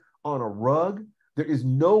soles on a rug, there is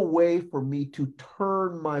no way for me to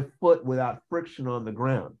turn my foot without friction on the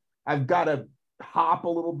ground. I've got to hop a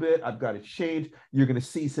little bit. I've got to change. You're going to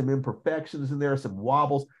see some imperfections in there, some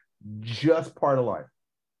wobbles, just part of life.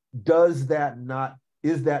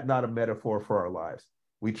 Is that not a metaphor for our lives?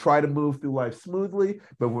 We try to move through life smoothly,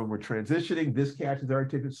 but when we're transitioning, this catches our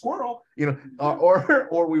attention, squirrel,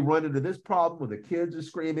 or we run into this problem when the kids are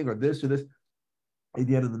screaming or this. And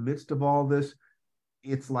yet in the midst of all this,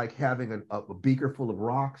 it's like having a beaker full of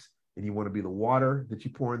rocks, and you want to be the water that you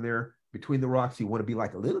pour in there between the rocks. You want to be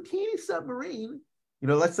like a little teeny submarine.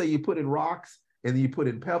 Let's say you put in rocks, and then you put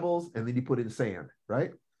in pebbles, and then you put in sand, right?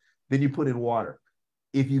 Then you put in water.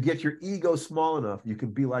 If you get your ego small enough, you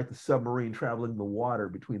can be like the submarine traveling the water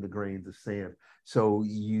between the grains of sand. So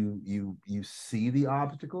you see the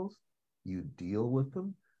obstacles, you deal with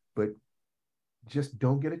them, but just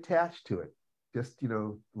don't get attached to it. Just,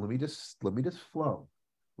 let me just flow.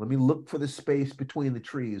 Let me look for the space between the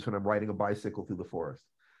trees when I'm riding a bicycle through the forest.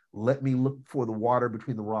 Let me look for the water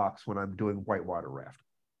between the rocks when I'm doing whitewater rafting.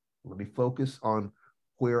 Let me focus on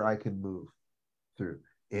where I can move through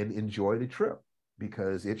and enjoy the trip,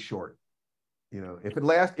 because it's short.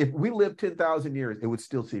 If we lived 10,000 years, it would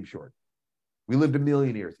still seem short. We lived 1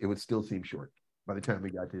 million years, it would still seem short by the time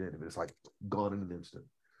we got to the end of it. It's like gone in an instant.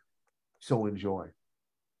 So enjoy.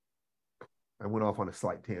 I went off on a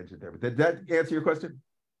slight tangent there, but did that answer your question?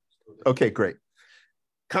 Okay, great.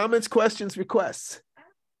 Comments, questions, requests?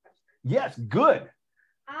 Yes, good.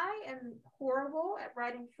 I am horrible at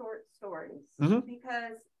writing short stories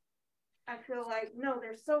because I feel like, no,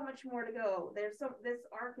 there's so much more to go. This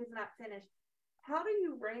arc is not finished. How do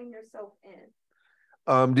you rein yourself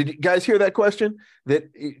in? Did you guys hear that question?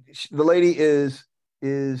 That the lady has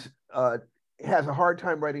a hard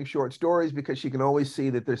time writing short stories because she can always see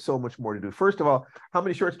that there's so much more to do. First of all, how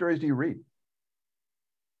many short stories do you read?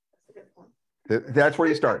 That's where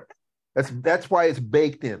you start. That's why it's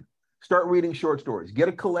baked in. Start reading short stories. Get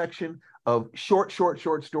a collection of short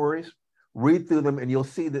stories. Read through them, and you'll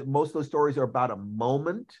see that most of those stories are about a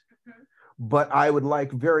moment. But I would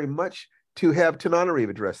like very much to have Tananarive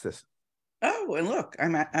address this. Oh, and look,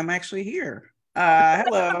 I'm actually here.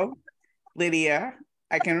 Hello, Lydia.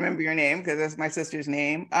 I can remember your name because that's my sister's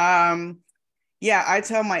name. Yeah, I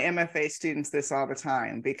tell my MFA students this all the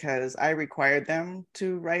time because I required them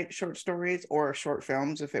to write short stories or short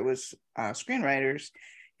films if it was screenwriters.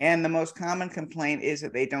 And the most common complaint is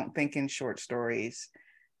that they don't think in short stories.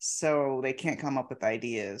 So they can't come up with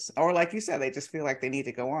ideas. Or like you said, they just feel like they need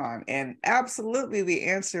to go on. And absolutely the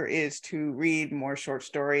answer is to read more short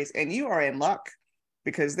stories. And you are in luck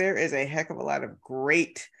because there is a heck of a lot of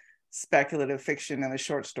great speculative fiction in the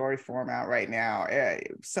short story form out right now.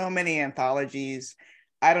 So many anthologies.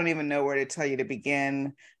 I don't even know where to tell you to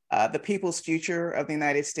begin. The People's Future of the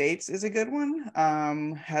United States is a good one.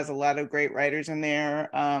 Has a lot of great writers in there.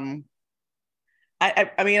 I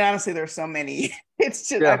mean, honestly, there's so many. It's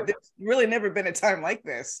just, there's really never been a time like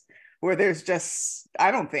this where there's just,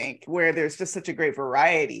 I don't think, where there's just such a great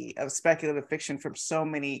variety of speculative fiction from so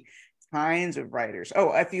many kinds of writers.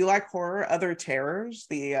 Oh, if you like horror, Other Terrors,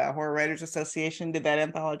 the Horror Writers Association did that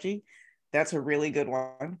anthology. That's a really good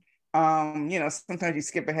one. You know, sometimes you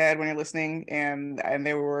skip ahead when you're listening, and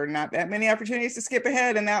there were not that many opportunities to skip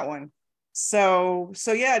ahead in that one. So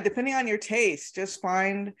yeah, depending on your taste, just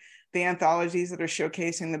find the anthologies that are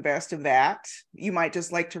showcasing the best of that. You might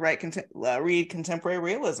just like to read contemporary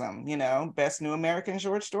realism, you know, best new American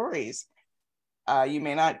short stories. You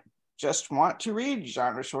may not just want to read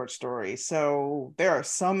genre short stories. So there are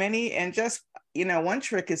so many, and just, you know, one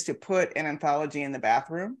trick is to put an anthology in the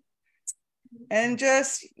bathroom and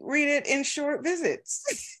just read it in short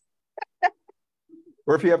visits.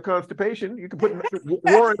 Or if you have constipation, you can put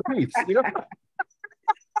War and Peace, you know?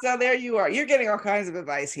 So there you are. You're getting all kinds of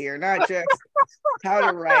advice here, not just how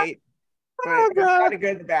to write, but how to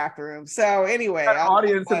go to the bathroom. So anyway,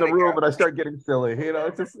 audience in the room, and I start getting silly. You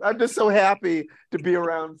know, I'm just so happy to be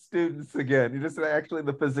around students again. You're just actually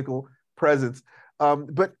the physical presence.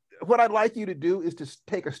 But what I'd like you to do is to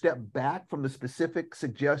take a step back from the specific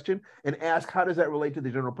suggestion and ask, how does that relate to the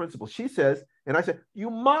general principle? She says, and I said, you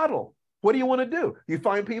model. What do you want to do? You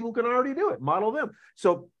find people who can already do it. Model them.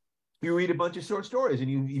 So you read a bunch of short stories and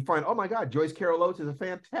you find, oh my God, Joyce Carol Oates is a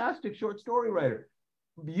fantastic short story writer.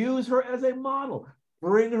 Use her as a model.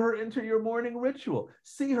 Bring her into your morning ritual.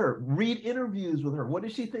 See her. Read interviews with her. What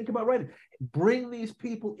does she think about writing? Bring these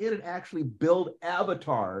people in and actually build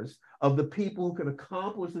avatars of the people who can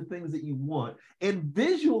accomplish the things that you want and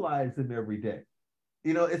visualize them every day.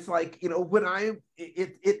 You know, it's like, you know,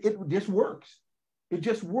 it just works. It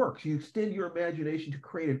just works. You extend your imagination to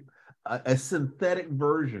create a synthetic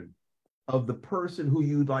version of the person who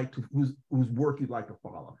you'd like to, whose work you'd like to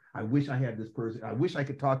follow. I wish I had this person. I wish I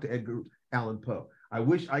could talk to Edgar Allan Poe. I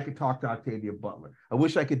wish I could talk to Octavia Butler. I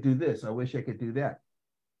wish I could do this. I wish I could do that.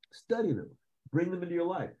 Study them. Bring them into your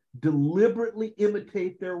life. Deliberately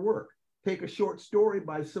imitate their work. Take a short story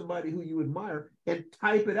by somebody who you admire and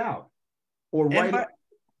type it out or write it.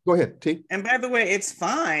 Go ahead, T. And by the way, it's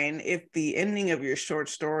fine if the ending of your short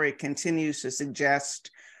story continues to suggest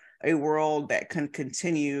a world that can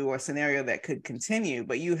continue or a scenario that could continue,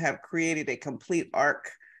 but you have created a complete arc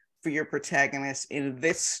for your protagonist in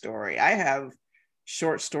this story. I have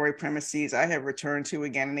short story premises I have returned to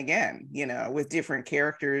again and again, you know, with different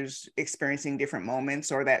characters experiencing different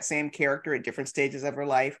moments or that same character at different stages of her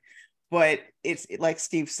life. But it's like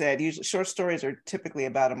Steve said, usually short stories are typically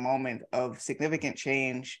about a moment of significant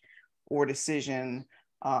change or decision,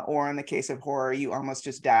 or in the case of horror, you almost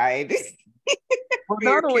just died. Well,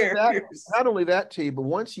 not only that, T, but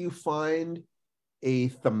once you find a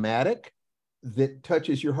thematic that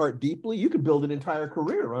touches your heart deeply, you can build an entire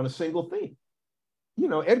career on a single theme. You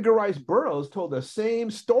know, Edgar Rice Burroughs told the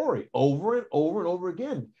same story over and over and over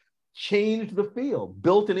again, changed the field,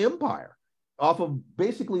 built an empire off of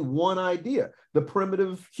basically one idea, the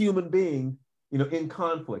primitive human being, you know, in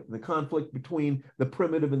conflict, the conflict between the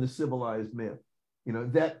primitive and the civilized man. You know,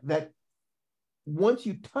 that once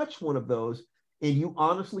you touch one of those and you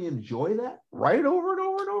honestly enjoy that, write it over and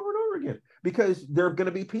over and over and over again, because there are going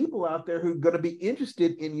to be people out there who are going to be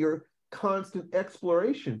interested in your constant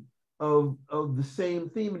exploration of the same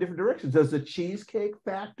theme in different directions. Does the Cheesecake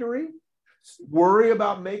Factory worry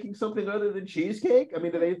about making something other than cheesecake? I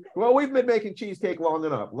mean, well, we've been making cheesecake long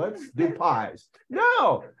enough. Let's do pies.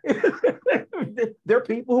 No, there are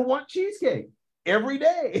people who want cheesecake every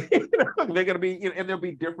day. They're going to be, and there'll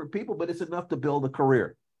be different people, but it's enough to build a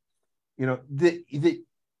career. You know,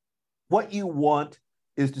 what you want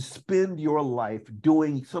is to spend your life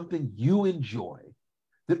doing something you enjoy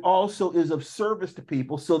that also is of service to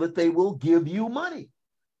people so that they will give you money.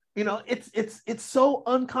 You know, it's so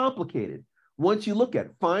uncomplicated. Once you look at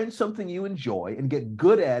it, find something you enjoy and get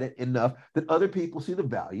good at it enough that other people see the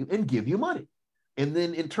value and give you money. And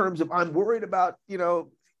then in terms of, I'm worried about, you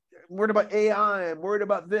know, I'm worried about AI, I'm worried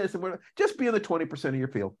about this, and just be in the 20% of your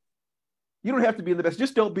field. You don't have to be in the best,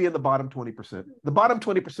 just don't be in the bottom 20%. The bottom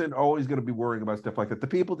 20% are always going to be worrying about stuff like that. The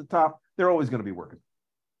people at the top, they're always going to be working.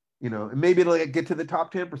 You know, and maybe it'll get to the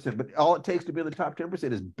top 10%, but all it takes to be in the top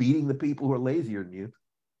 10% is beating the people who are lazier than you.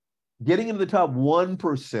 Getting into the top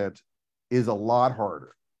 1% is a lot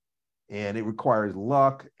harder. And it requires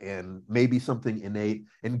luck and maybe something innate.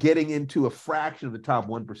 And getting into a fraction of the top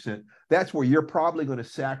 1%, that's where you're probably going to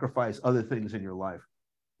sacrifice other things in your life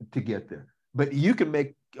to get there. But you can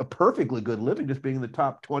make a perfectly good living just being in the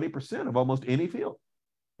top 20% of almost any field.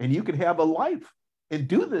 And you can have a life and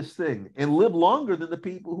do this thing and live longer than the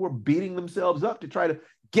people who are beating themselves up to try to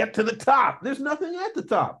get to the top. There's nothing at the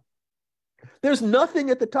top. There's nothing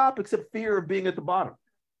at the top except fear of being at the bottom.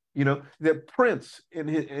 You know, that Prince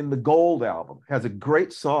in the Gold album has a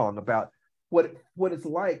great song about what it's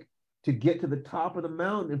like to get to the top of the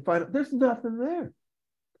mountain and find out there's nothing there.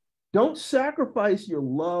 Don't sacrifice your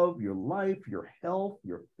love, your life, your health,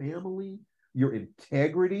 your family, your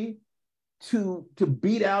integrity to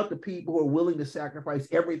beat out the people who are willing to sacrifice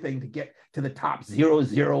everything to get to the top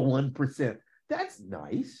 0.001%. That's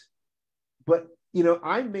nice. But, you know,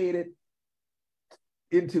 I made it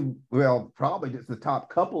into, well, probably just the top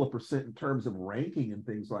couple of percent in terms of ranking and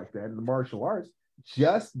things like that in the martial arts,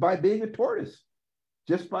 just by being a tortoise,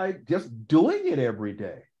 just doing it every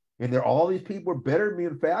day. And there are all these people who are better than me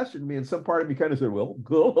and faster than me. And some part of me kind of said, well,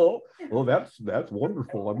 that's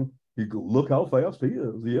wonderful. I mean, look how fast he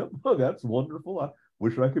is. Yep, that's wonderful. I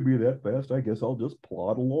wish I could be that fast. I guess I'll just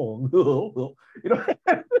plod along.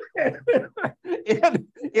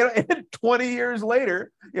 And 20 years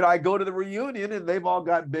later, I go to the reunion and they've all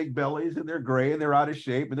got big bellies and they're gray and they're out of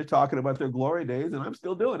shape and they're talking about their glory days and I'm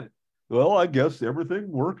still doing it. Well, I guess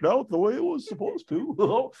everything worked out the way it was supposed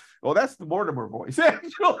to. Well, that's the Mortimer voice,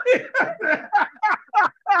 actually.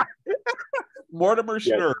 Mortimer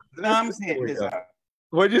Schnurr. Tom's hand is up.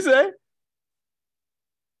 What'd you say?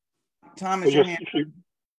 Tom, is your hand up?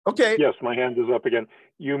 Okay. Yes, my hand is up again.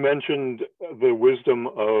 You mentioned the wisdom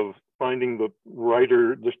of finding the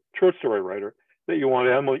writer, the short story writer that you want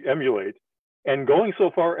to emulate, and going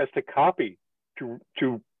so far as to copy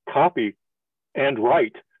and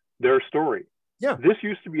write their story. Yeah. This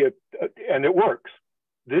used to be and it works.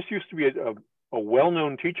 This used to be a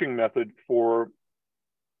well-known teaching method for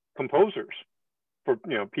composers, for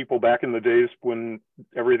people back in the days when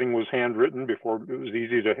everything was handwritten, before it was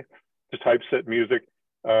easy to typeset music.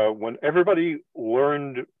 When everybody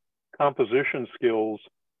learned composition skills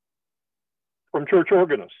from church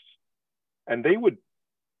organists, and they would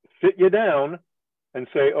sit you down and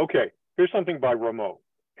say, okay, here's something by Rameau,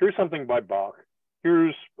 here's something by Bach,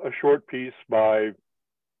 here's a short piece by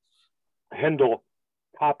Handel,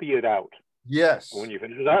 copy it out. Yes. And when you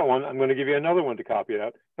finish that one, I'm going to give you another one to copy it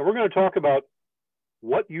out. And we're going to talk about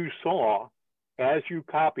what you saw as you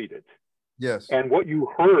copied it. Yes. And what you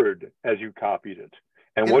heard as you copied it.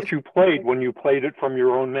 And what you played when you played it from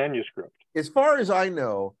your own manuscript. As far as I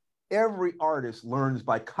know, every artist learns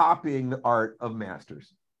by copying the art of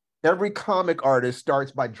masters. Every comic artist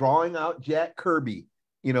starts by drawing out Jack Kirby,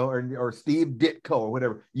 or Steve Ditko or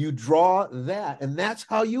whatever. You draw that, and that's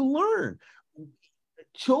how you learn.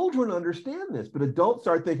 Children understand this, but adults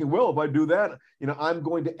start thinking, well, if I do that, I'm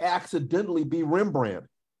going to accidentally be Rembrandt.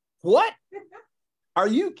 What? Are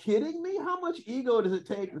you kidding me? How much ego does it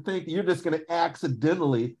take to think that you're just going to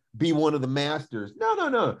accidentally be one of the masters?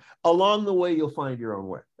 No. Along the way, you'll find your own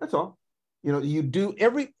way. That's all. You do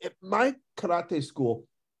at my karate school,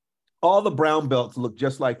 all the brown belts look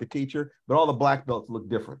just like the teacher, but all the black belts look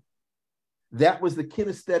different. That was the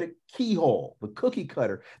kinesthetic keyhole, the cookie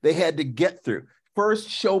cutter they had to get through. First,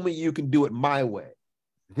 show me you can do it my way.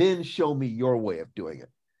 Then show me your way of doing it.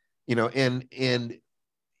 And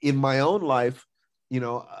in my own life,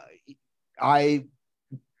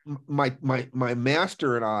 my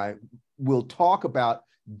master and I will talk about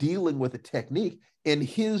dealing with a technique, and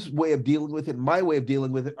his way of dealing with it and my way of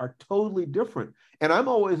dealing with it are totally different. And I'm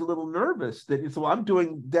always a little nervous that I'm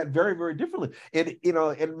doing that very, very differently. And,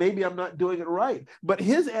 and maybe I'm not doing it right. But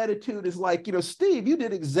his attitude is like, Steve, you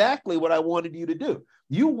did exactly what I wanted you to do.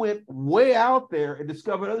 You went way out there and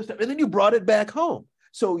discovered other stuff, and then you brought it back home.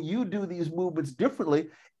 So you do these movements differently,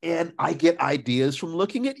 and I get ideas from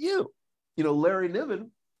looking at you. Larry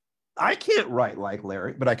Niven, I can't write like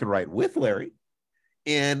Larry, but I can write with Larry.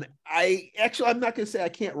 And I'm not going to say I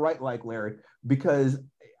can't write like Larry, because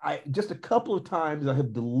I just a couple of times I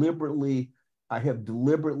have deliberately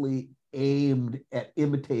aimed at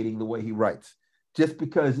imitating the way he writes, just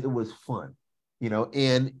because it was fun,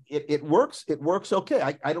 and it works. It works okay.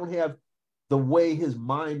 I don't have the way his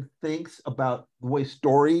mind thinks about the way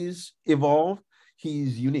stories evolve.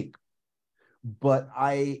 He's unique, but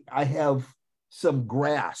I have some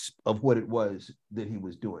grasp of what it was that he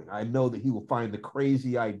was doing. I know that he will find the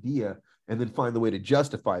crazy idea and then find the way to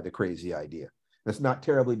justify the crazy idea. That's not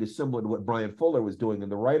terribly dissimilar to what Brian Fuller was doing in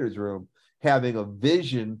the writer's room, having a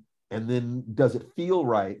vision, and then does it feel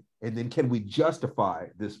right? And then can we justify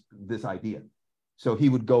this idea? So he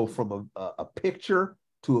would go from a picture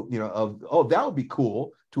to, oh, that would be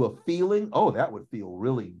cool, to a feeling, oh, that would feel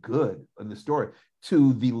really good in the story,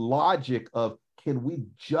 to the logic of, can we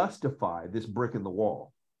justify this brick in the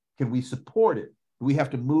wall? Can we support it? Do we have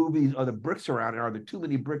to move these other bricks around? Are there too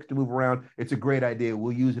many bricks to move around? It's a great idea.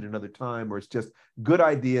 We'll use it another time, or it's just good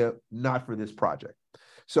idea, not for this project.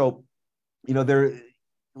 So, they're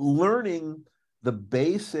learning the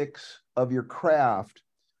basics of your craft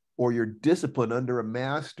or your discipline under a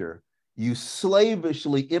master. You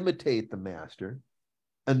slavishly imitate the master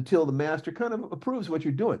until the master kind of approves what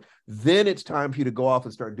you're doing. Then it's time for you to go off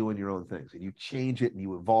and start doing your own things, and you change it and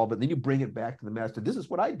you evolve it, and then you bring it back to the master. This is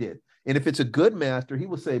what I did. And if it's a good master, he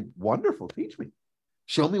will say, wonderful, teach me.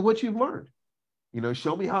 Show me what you've learned.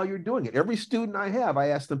 Show me how you're doing it. Every student I have, I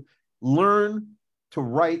ask them, learn to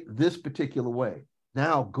write this particular way.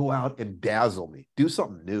 Now go out and dazzle me. Do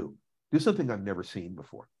something new. Do something I've never seen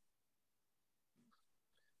before.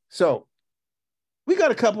 So we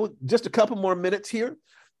got just a couple more minutes here.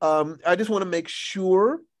 I just want to make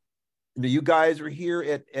sure you guys are here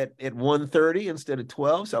at 1:30 instead of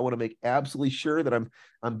 12. So I want to make absolutely sure that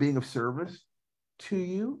I'm being of service to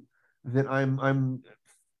you, that I'm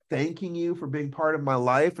thanking you for being part of my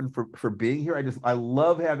life and for being here. I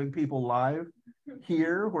love having people live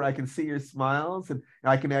here where I can see your smiles and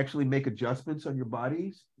I can actually make adjustments on your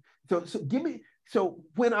bodies. So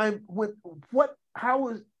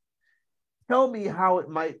tell me how it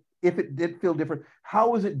might, if it did feel different,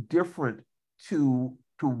 how is it different to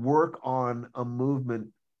work on a movement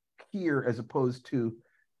here as opposed to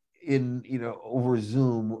over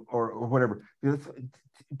Zoom or whatever?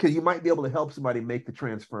 Because you might be able to help somebody make the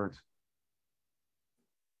transference.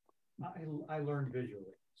 I learned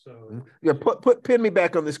visually. So yeah, pin me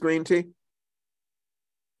back on the screen, T.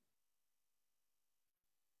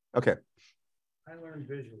 Okay. I learned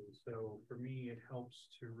visually, so for me, it helps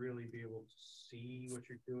to really be able to see what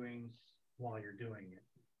you're doing while you're doing it.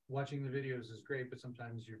 Watching the videos is great, but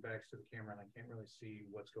sometimes your back's to the camera and I can't really see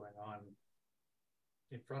what's going on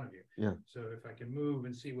in front of you. Yeah. So if I can move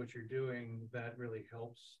and see what you're doing, that really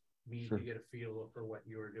helps me to get a feel for what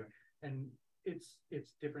you're doing. And it's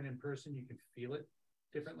different in person. You can feel it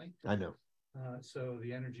differently. I know. So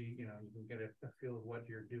the energy, you can get a feel of what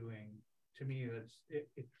you're doing. To me, it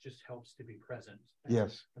just helps to be present. And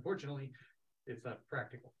yes. Unfortunately, it's not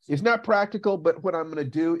practical. It's not practical, but what I'm going to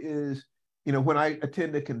do is, when I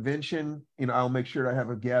attend a convention, I'll make sure I have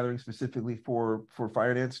a gathering specifically for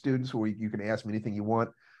Firedance students where you can ask me anything you want.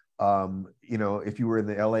 If you were in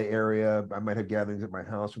the LA area, I might have gatherings at my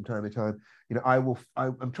house from time to time.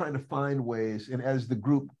 I'm trying to find ways, and as the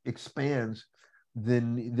group expands,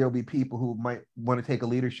 then there'll be people who might want to take a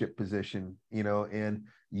leadership position, and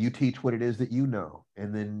you teach what it is that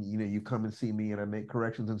and then, you come and see me and I make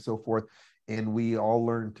corrections and so forth. And we all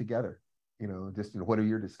learn together, what are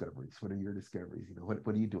your discoveries? What are your discoveries?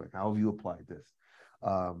 What are you doing? How have you applied this?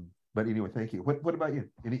 But anyway, thank you. What about you?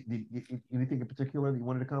 Anything in particular that you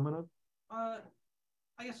wanted to comment on?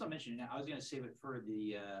 I guess I'll mention it now. I was going to save it for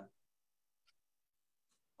the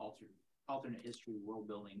alternate history world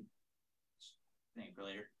building thing for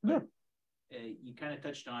later. Yeah. You kind of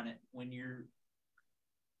touched on it when you're.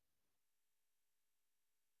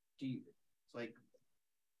 It's like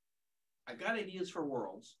I've got ideas for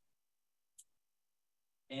worlds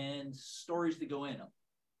and stories to go in them,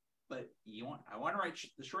 but I want to write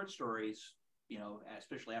the short stories,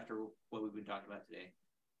 especially after what we've been talking about today,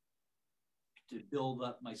 to build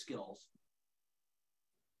up my skills.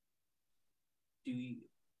 Do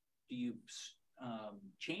you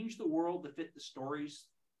change the world to fit the stories,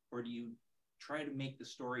 or do you try to make the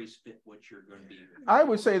stories fit what you're going to be? I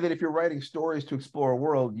would say that if you're writing stories to explore a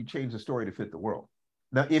world, you change the story to fit the world.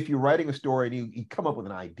 Now, if you're writing a story and you come up with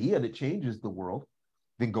an idea that changes the world,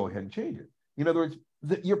 then go ahead and change it. In other words,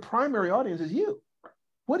 your primary audience is you.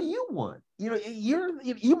 What do you want?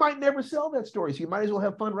 You might never sell that story, so you might as well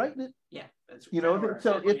have fun writing it. Yeah, that's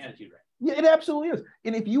so attitude, right? Yeah, it absolutely is.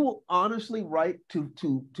 And if you will honestly write to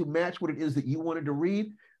match what it is that you wanted to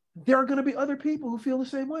read, there are going to be other people who feel the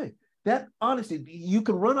same way. That honesty, you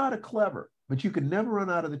can run out of clever, but you can never run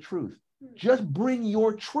out of the truth. Just bring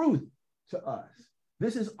your truth to us.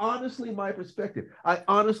 This is honestly my perspective. I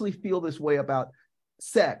honestly feel this way about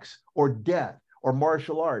sex or death or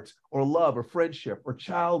martial arts or love or friendship or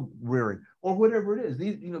child rearing or whatever it is.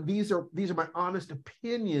 These are my honest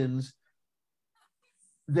opinions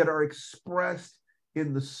that are expressed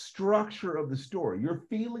in the structure of the story. Your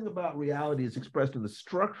feeling about reality is expressed in the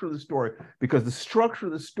structure of the story, because the structure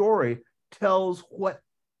of the story tells what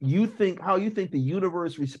you think, how you think the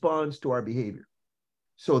universe responds to our behavior.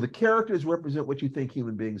 So the characters represent what you think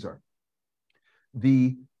human beings are.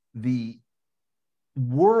 The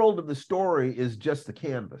world of the story is just the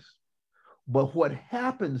canvas. But what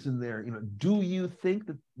happens in there, do you think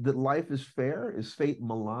that life is fair? Is fate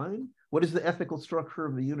malign? What is the ethical structure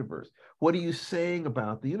of the universe? What are you saying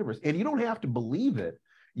about the universe? And you don't have to believe it.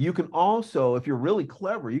 You can also, if you're really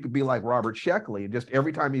clever, you could be like Robert Sheckley, and just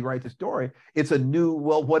every time he writes a story, it's a new,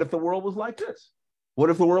 well, what if the world was like this? What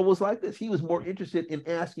if the world was like this? He was more interested in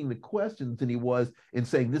asking the questions than he was in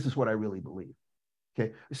saying, this is what I really believe.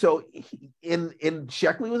 Okay, so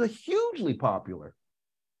Sheckley was a hugely popular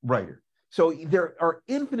writer. So there are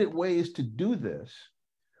infinite ways to do this.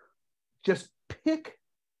 Just pick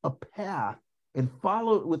a path and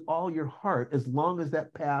follow it with all your heart, as long as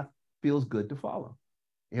that path feels good to follow.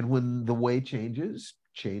 And when the way changes,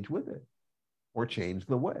 change with it, or change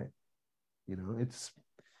the way.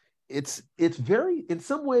 It's very, in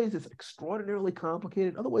some ways, it's extraordinarily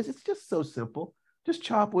complicated. Otherwise, it's just so simple. Just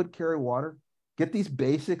chop wood, carry water, get these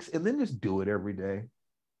basics, and then just do it every day.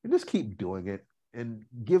 And just keep doing it, and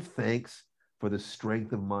give thanks for the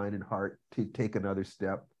strength of mind and heart to take another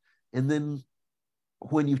step. And then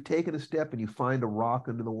when you've taken a step and you find a rock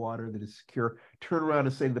under the water that is secure, turn around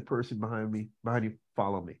and say to the person behind you,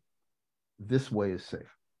 follow me. This way is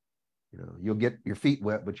safe. You'll get your feet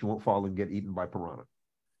wet, but you won't fall and get eaten by piranha.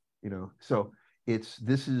 So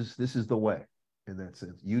this is the way, in that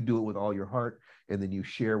sense. You do it with all your heart, and then you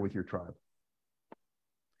share with your tribe.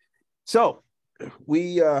 So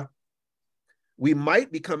we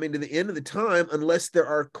might be coming to the end of the time, unless there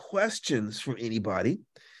are questions from anybody.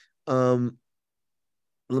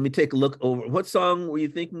 Let me take a look over. What song were you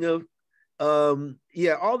thinking of?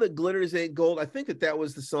 Yeah, All That Glitters Ain't Gold. I think that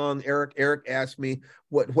was the song. Eric asked me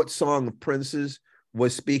what song of Prince's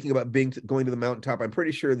was speaking about going to the mountaintop. I'm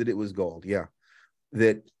pretty sure that it was Gold. Yeah,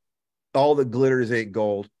 that all that glitters ain't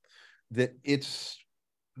gold. That it's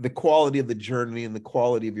the quality of the journey and the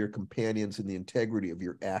quality of your companions and the integrity of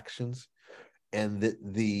your actions, and that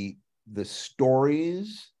the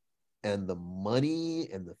stories and the money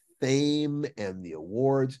and the fame and the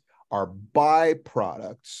awards are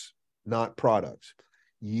byproducts, not products.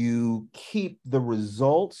 You keep the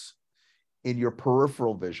results in your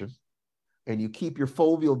peripheral vision, and you keep your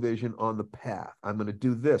foveal vision on the path. I'm going to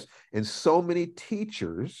do this. And so many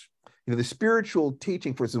teachers, the spiritual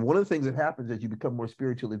teaching, for instance, one of the things that happens as you become more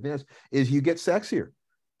spiritually advanced is you get sexier.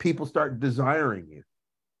 People start desiring you.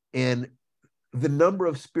 And the number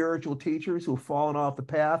of spiritual teachers who have fallen off the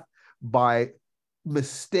path by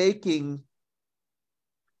mistaking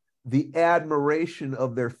the admiration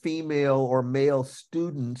of their female or male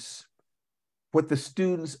students, what the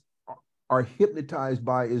students are hypnotized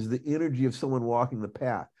by is the energy of someone walking the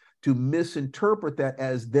path. To misinterpret that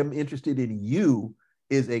as them interested in you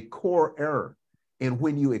is a core error. And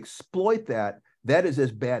when you exploit that, that is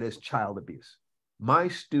as bad as child abuse. My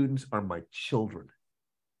students are my children.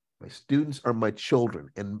 My students are my children,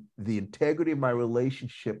 and the integrity of my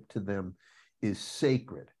relationship to them is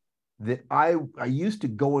sacred. That I used to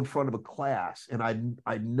go in front of a class, and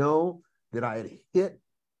I know that I had hit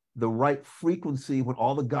the right frequency when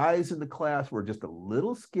all the guys in the class were just a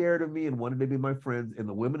little scared of me and wanted to be my friends, and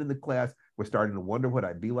the women in the class were starting to wonder what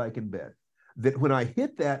I'd be like in bed. That when I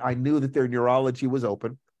hit that, I knew that their neurology was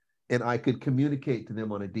open and I could communicate to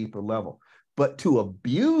them on a deeper level. But to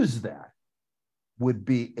abuse that would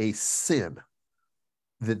be a sin.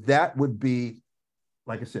 That would be,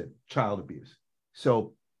 like I said, child abuse.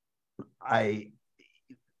 So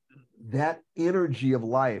that energy of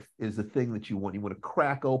life is the thing that you want. You want to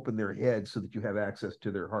crack open their heads so that you have access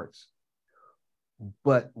to their hearts.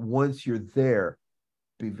 But once you're there,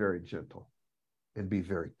 be very gentle and be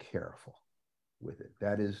very careful with it.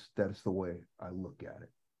 That is the way I look at it.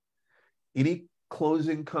 Any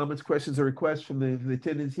closing comments, questions, or requests from the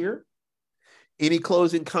attendants here? Any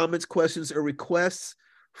closing comments, questions, or requests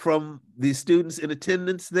from the students in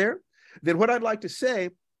attendance there? Then what I'd like to say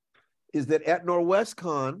is that at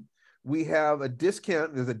Norwescon, we have a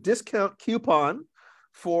discount. There's a discount coupon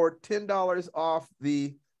for $10 off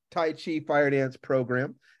the Tai Chi Firedance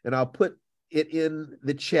program. And I'll put it in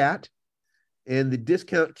the chat. And the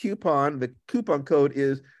discount coupon, the coupon code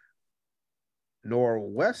is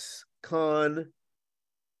Norwescon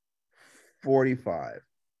 45.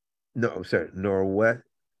 No, I'm sorry,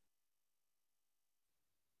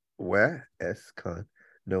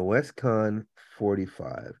 Norwescon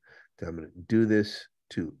 45. So I'm going to do this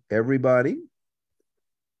to everybody,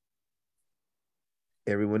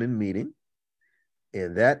 everyone in meeting,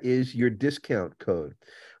 and that is your discount code.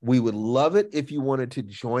 We would love it if you wanted to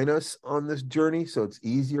join us on this journey, so it's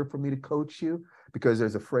easier for me to coach you, because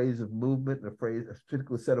there's a phrase of movement and a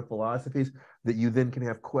particular set of philosophies that you then can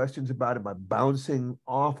have questions about. And by bouncing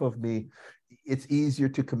off of me, it's easier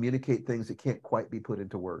to communicate things that can't quite be put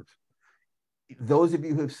into words. Those of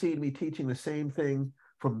you who have seen me teaching the same thing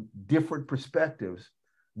from different perspectives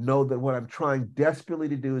know that what I'm trying desperately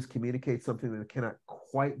to do is communicate something that cannot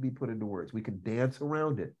quite be put into words. We can dance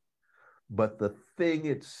around it, but the thing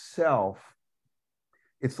itself,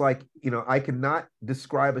 it's like, I cannot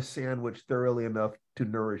describe a sandwich thoroughly enough to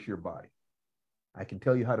nourish your body. I can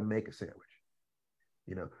tell you how to make a sandwich.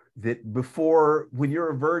 That before, when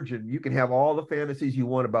you're a virgin, you can have all the fantasies you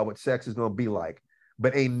want about what sex is going to be like,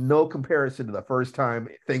 but ain't no comparison to the first time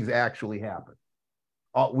things actually happen.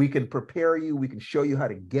 We can prepare you, we can show you how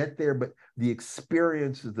to get there, but the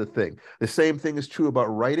experience is the thing. The same thing is true about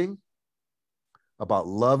writing, about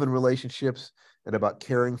love and relationships, and about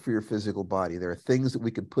caring for your physical body. There are things that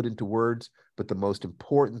we can put into words, but the most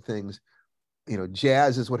important things,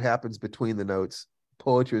 jazz is what happens between the notes.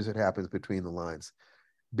 Poetry is what happens between the lines.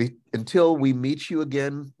 Until we meet you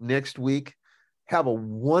again next week, have a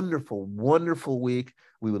wonderful, wonderful week.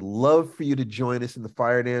 We would love for you to join us in the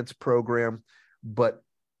Firedance program, but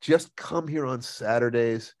just come here on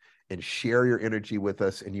Saturdays and share your energy with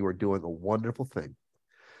us, and you are doing a wonderful thing.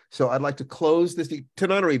 So I'd like to close this.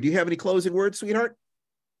 Tananari, do you have any closing words, sweetheart?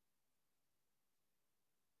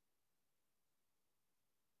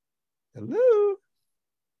 Hello?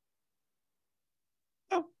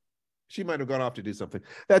 Oh, she might have gone off to do something.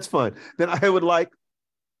 That's fine. Then I would like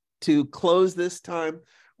to close this time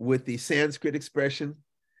with the Sanskrit expression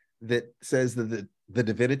that says that the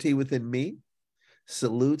divinity within me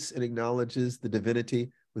salutes and acknowledges the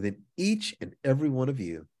divinity within each and every one of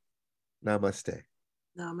you. Namaste.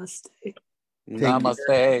 Namaste.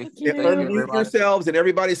 Namaste. Unmute yourselves and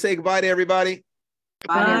everybody say goodbye to everybody.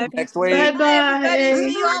 Bye. Next week. Bye-bye.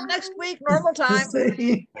 See you all next week, normal time.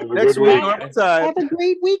 Next week, normal time. Have a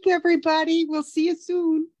great week, everybody. We'll see you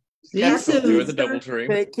soon. See you soon. Enjoy the double tree.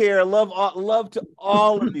 Take care. Love to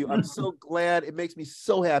all of you. I'm so glad. It makes me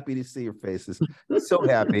so happy to see your faces. So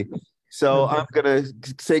happy. So I'm going to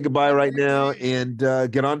say goodbye right now and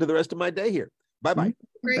get on to the rest of my day here. Bye-bye.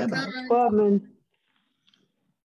 Great.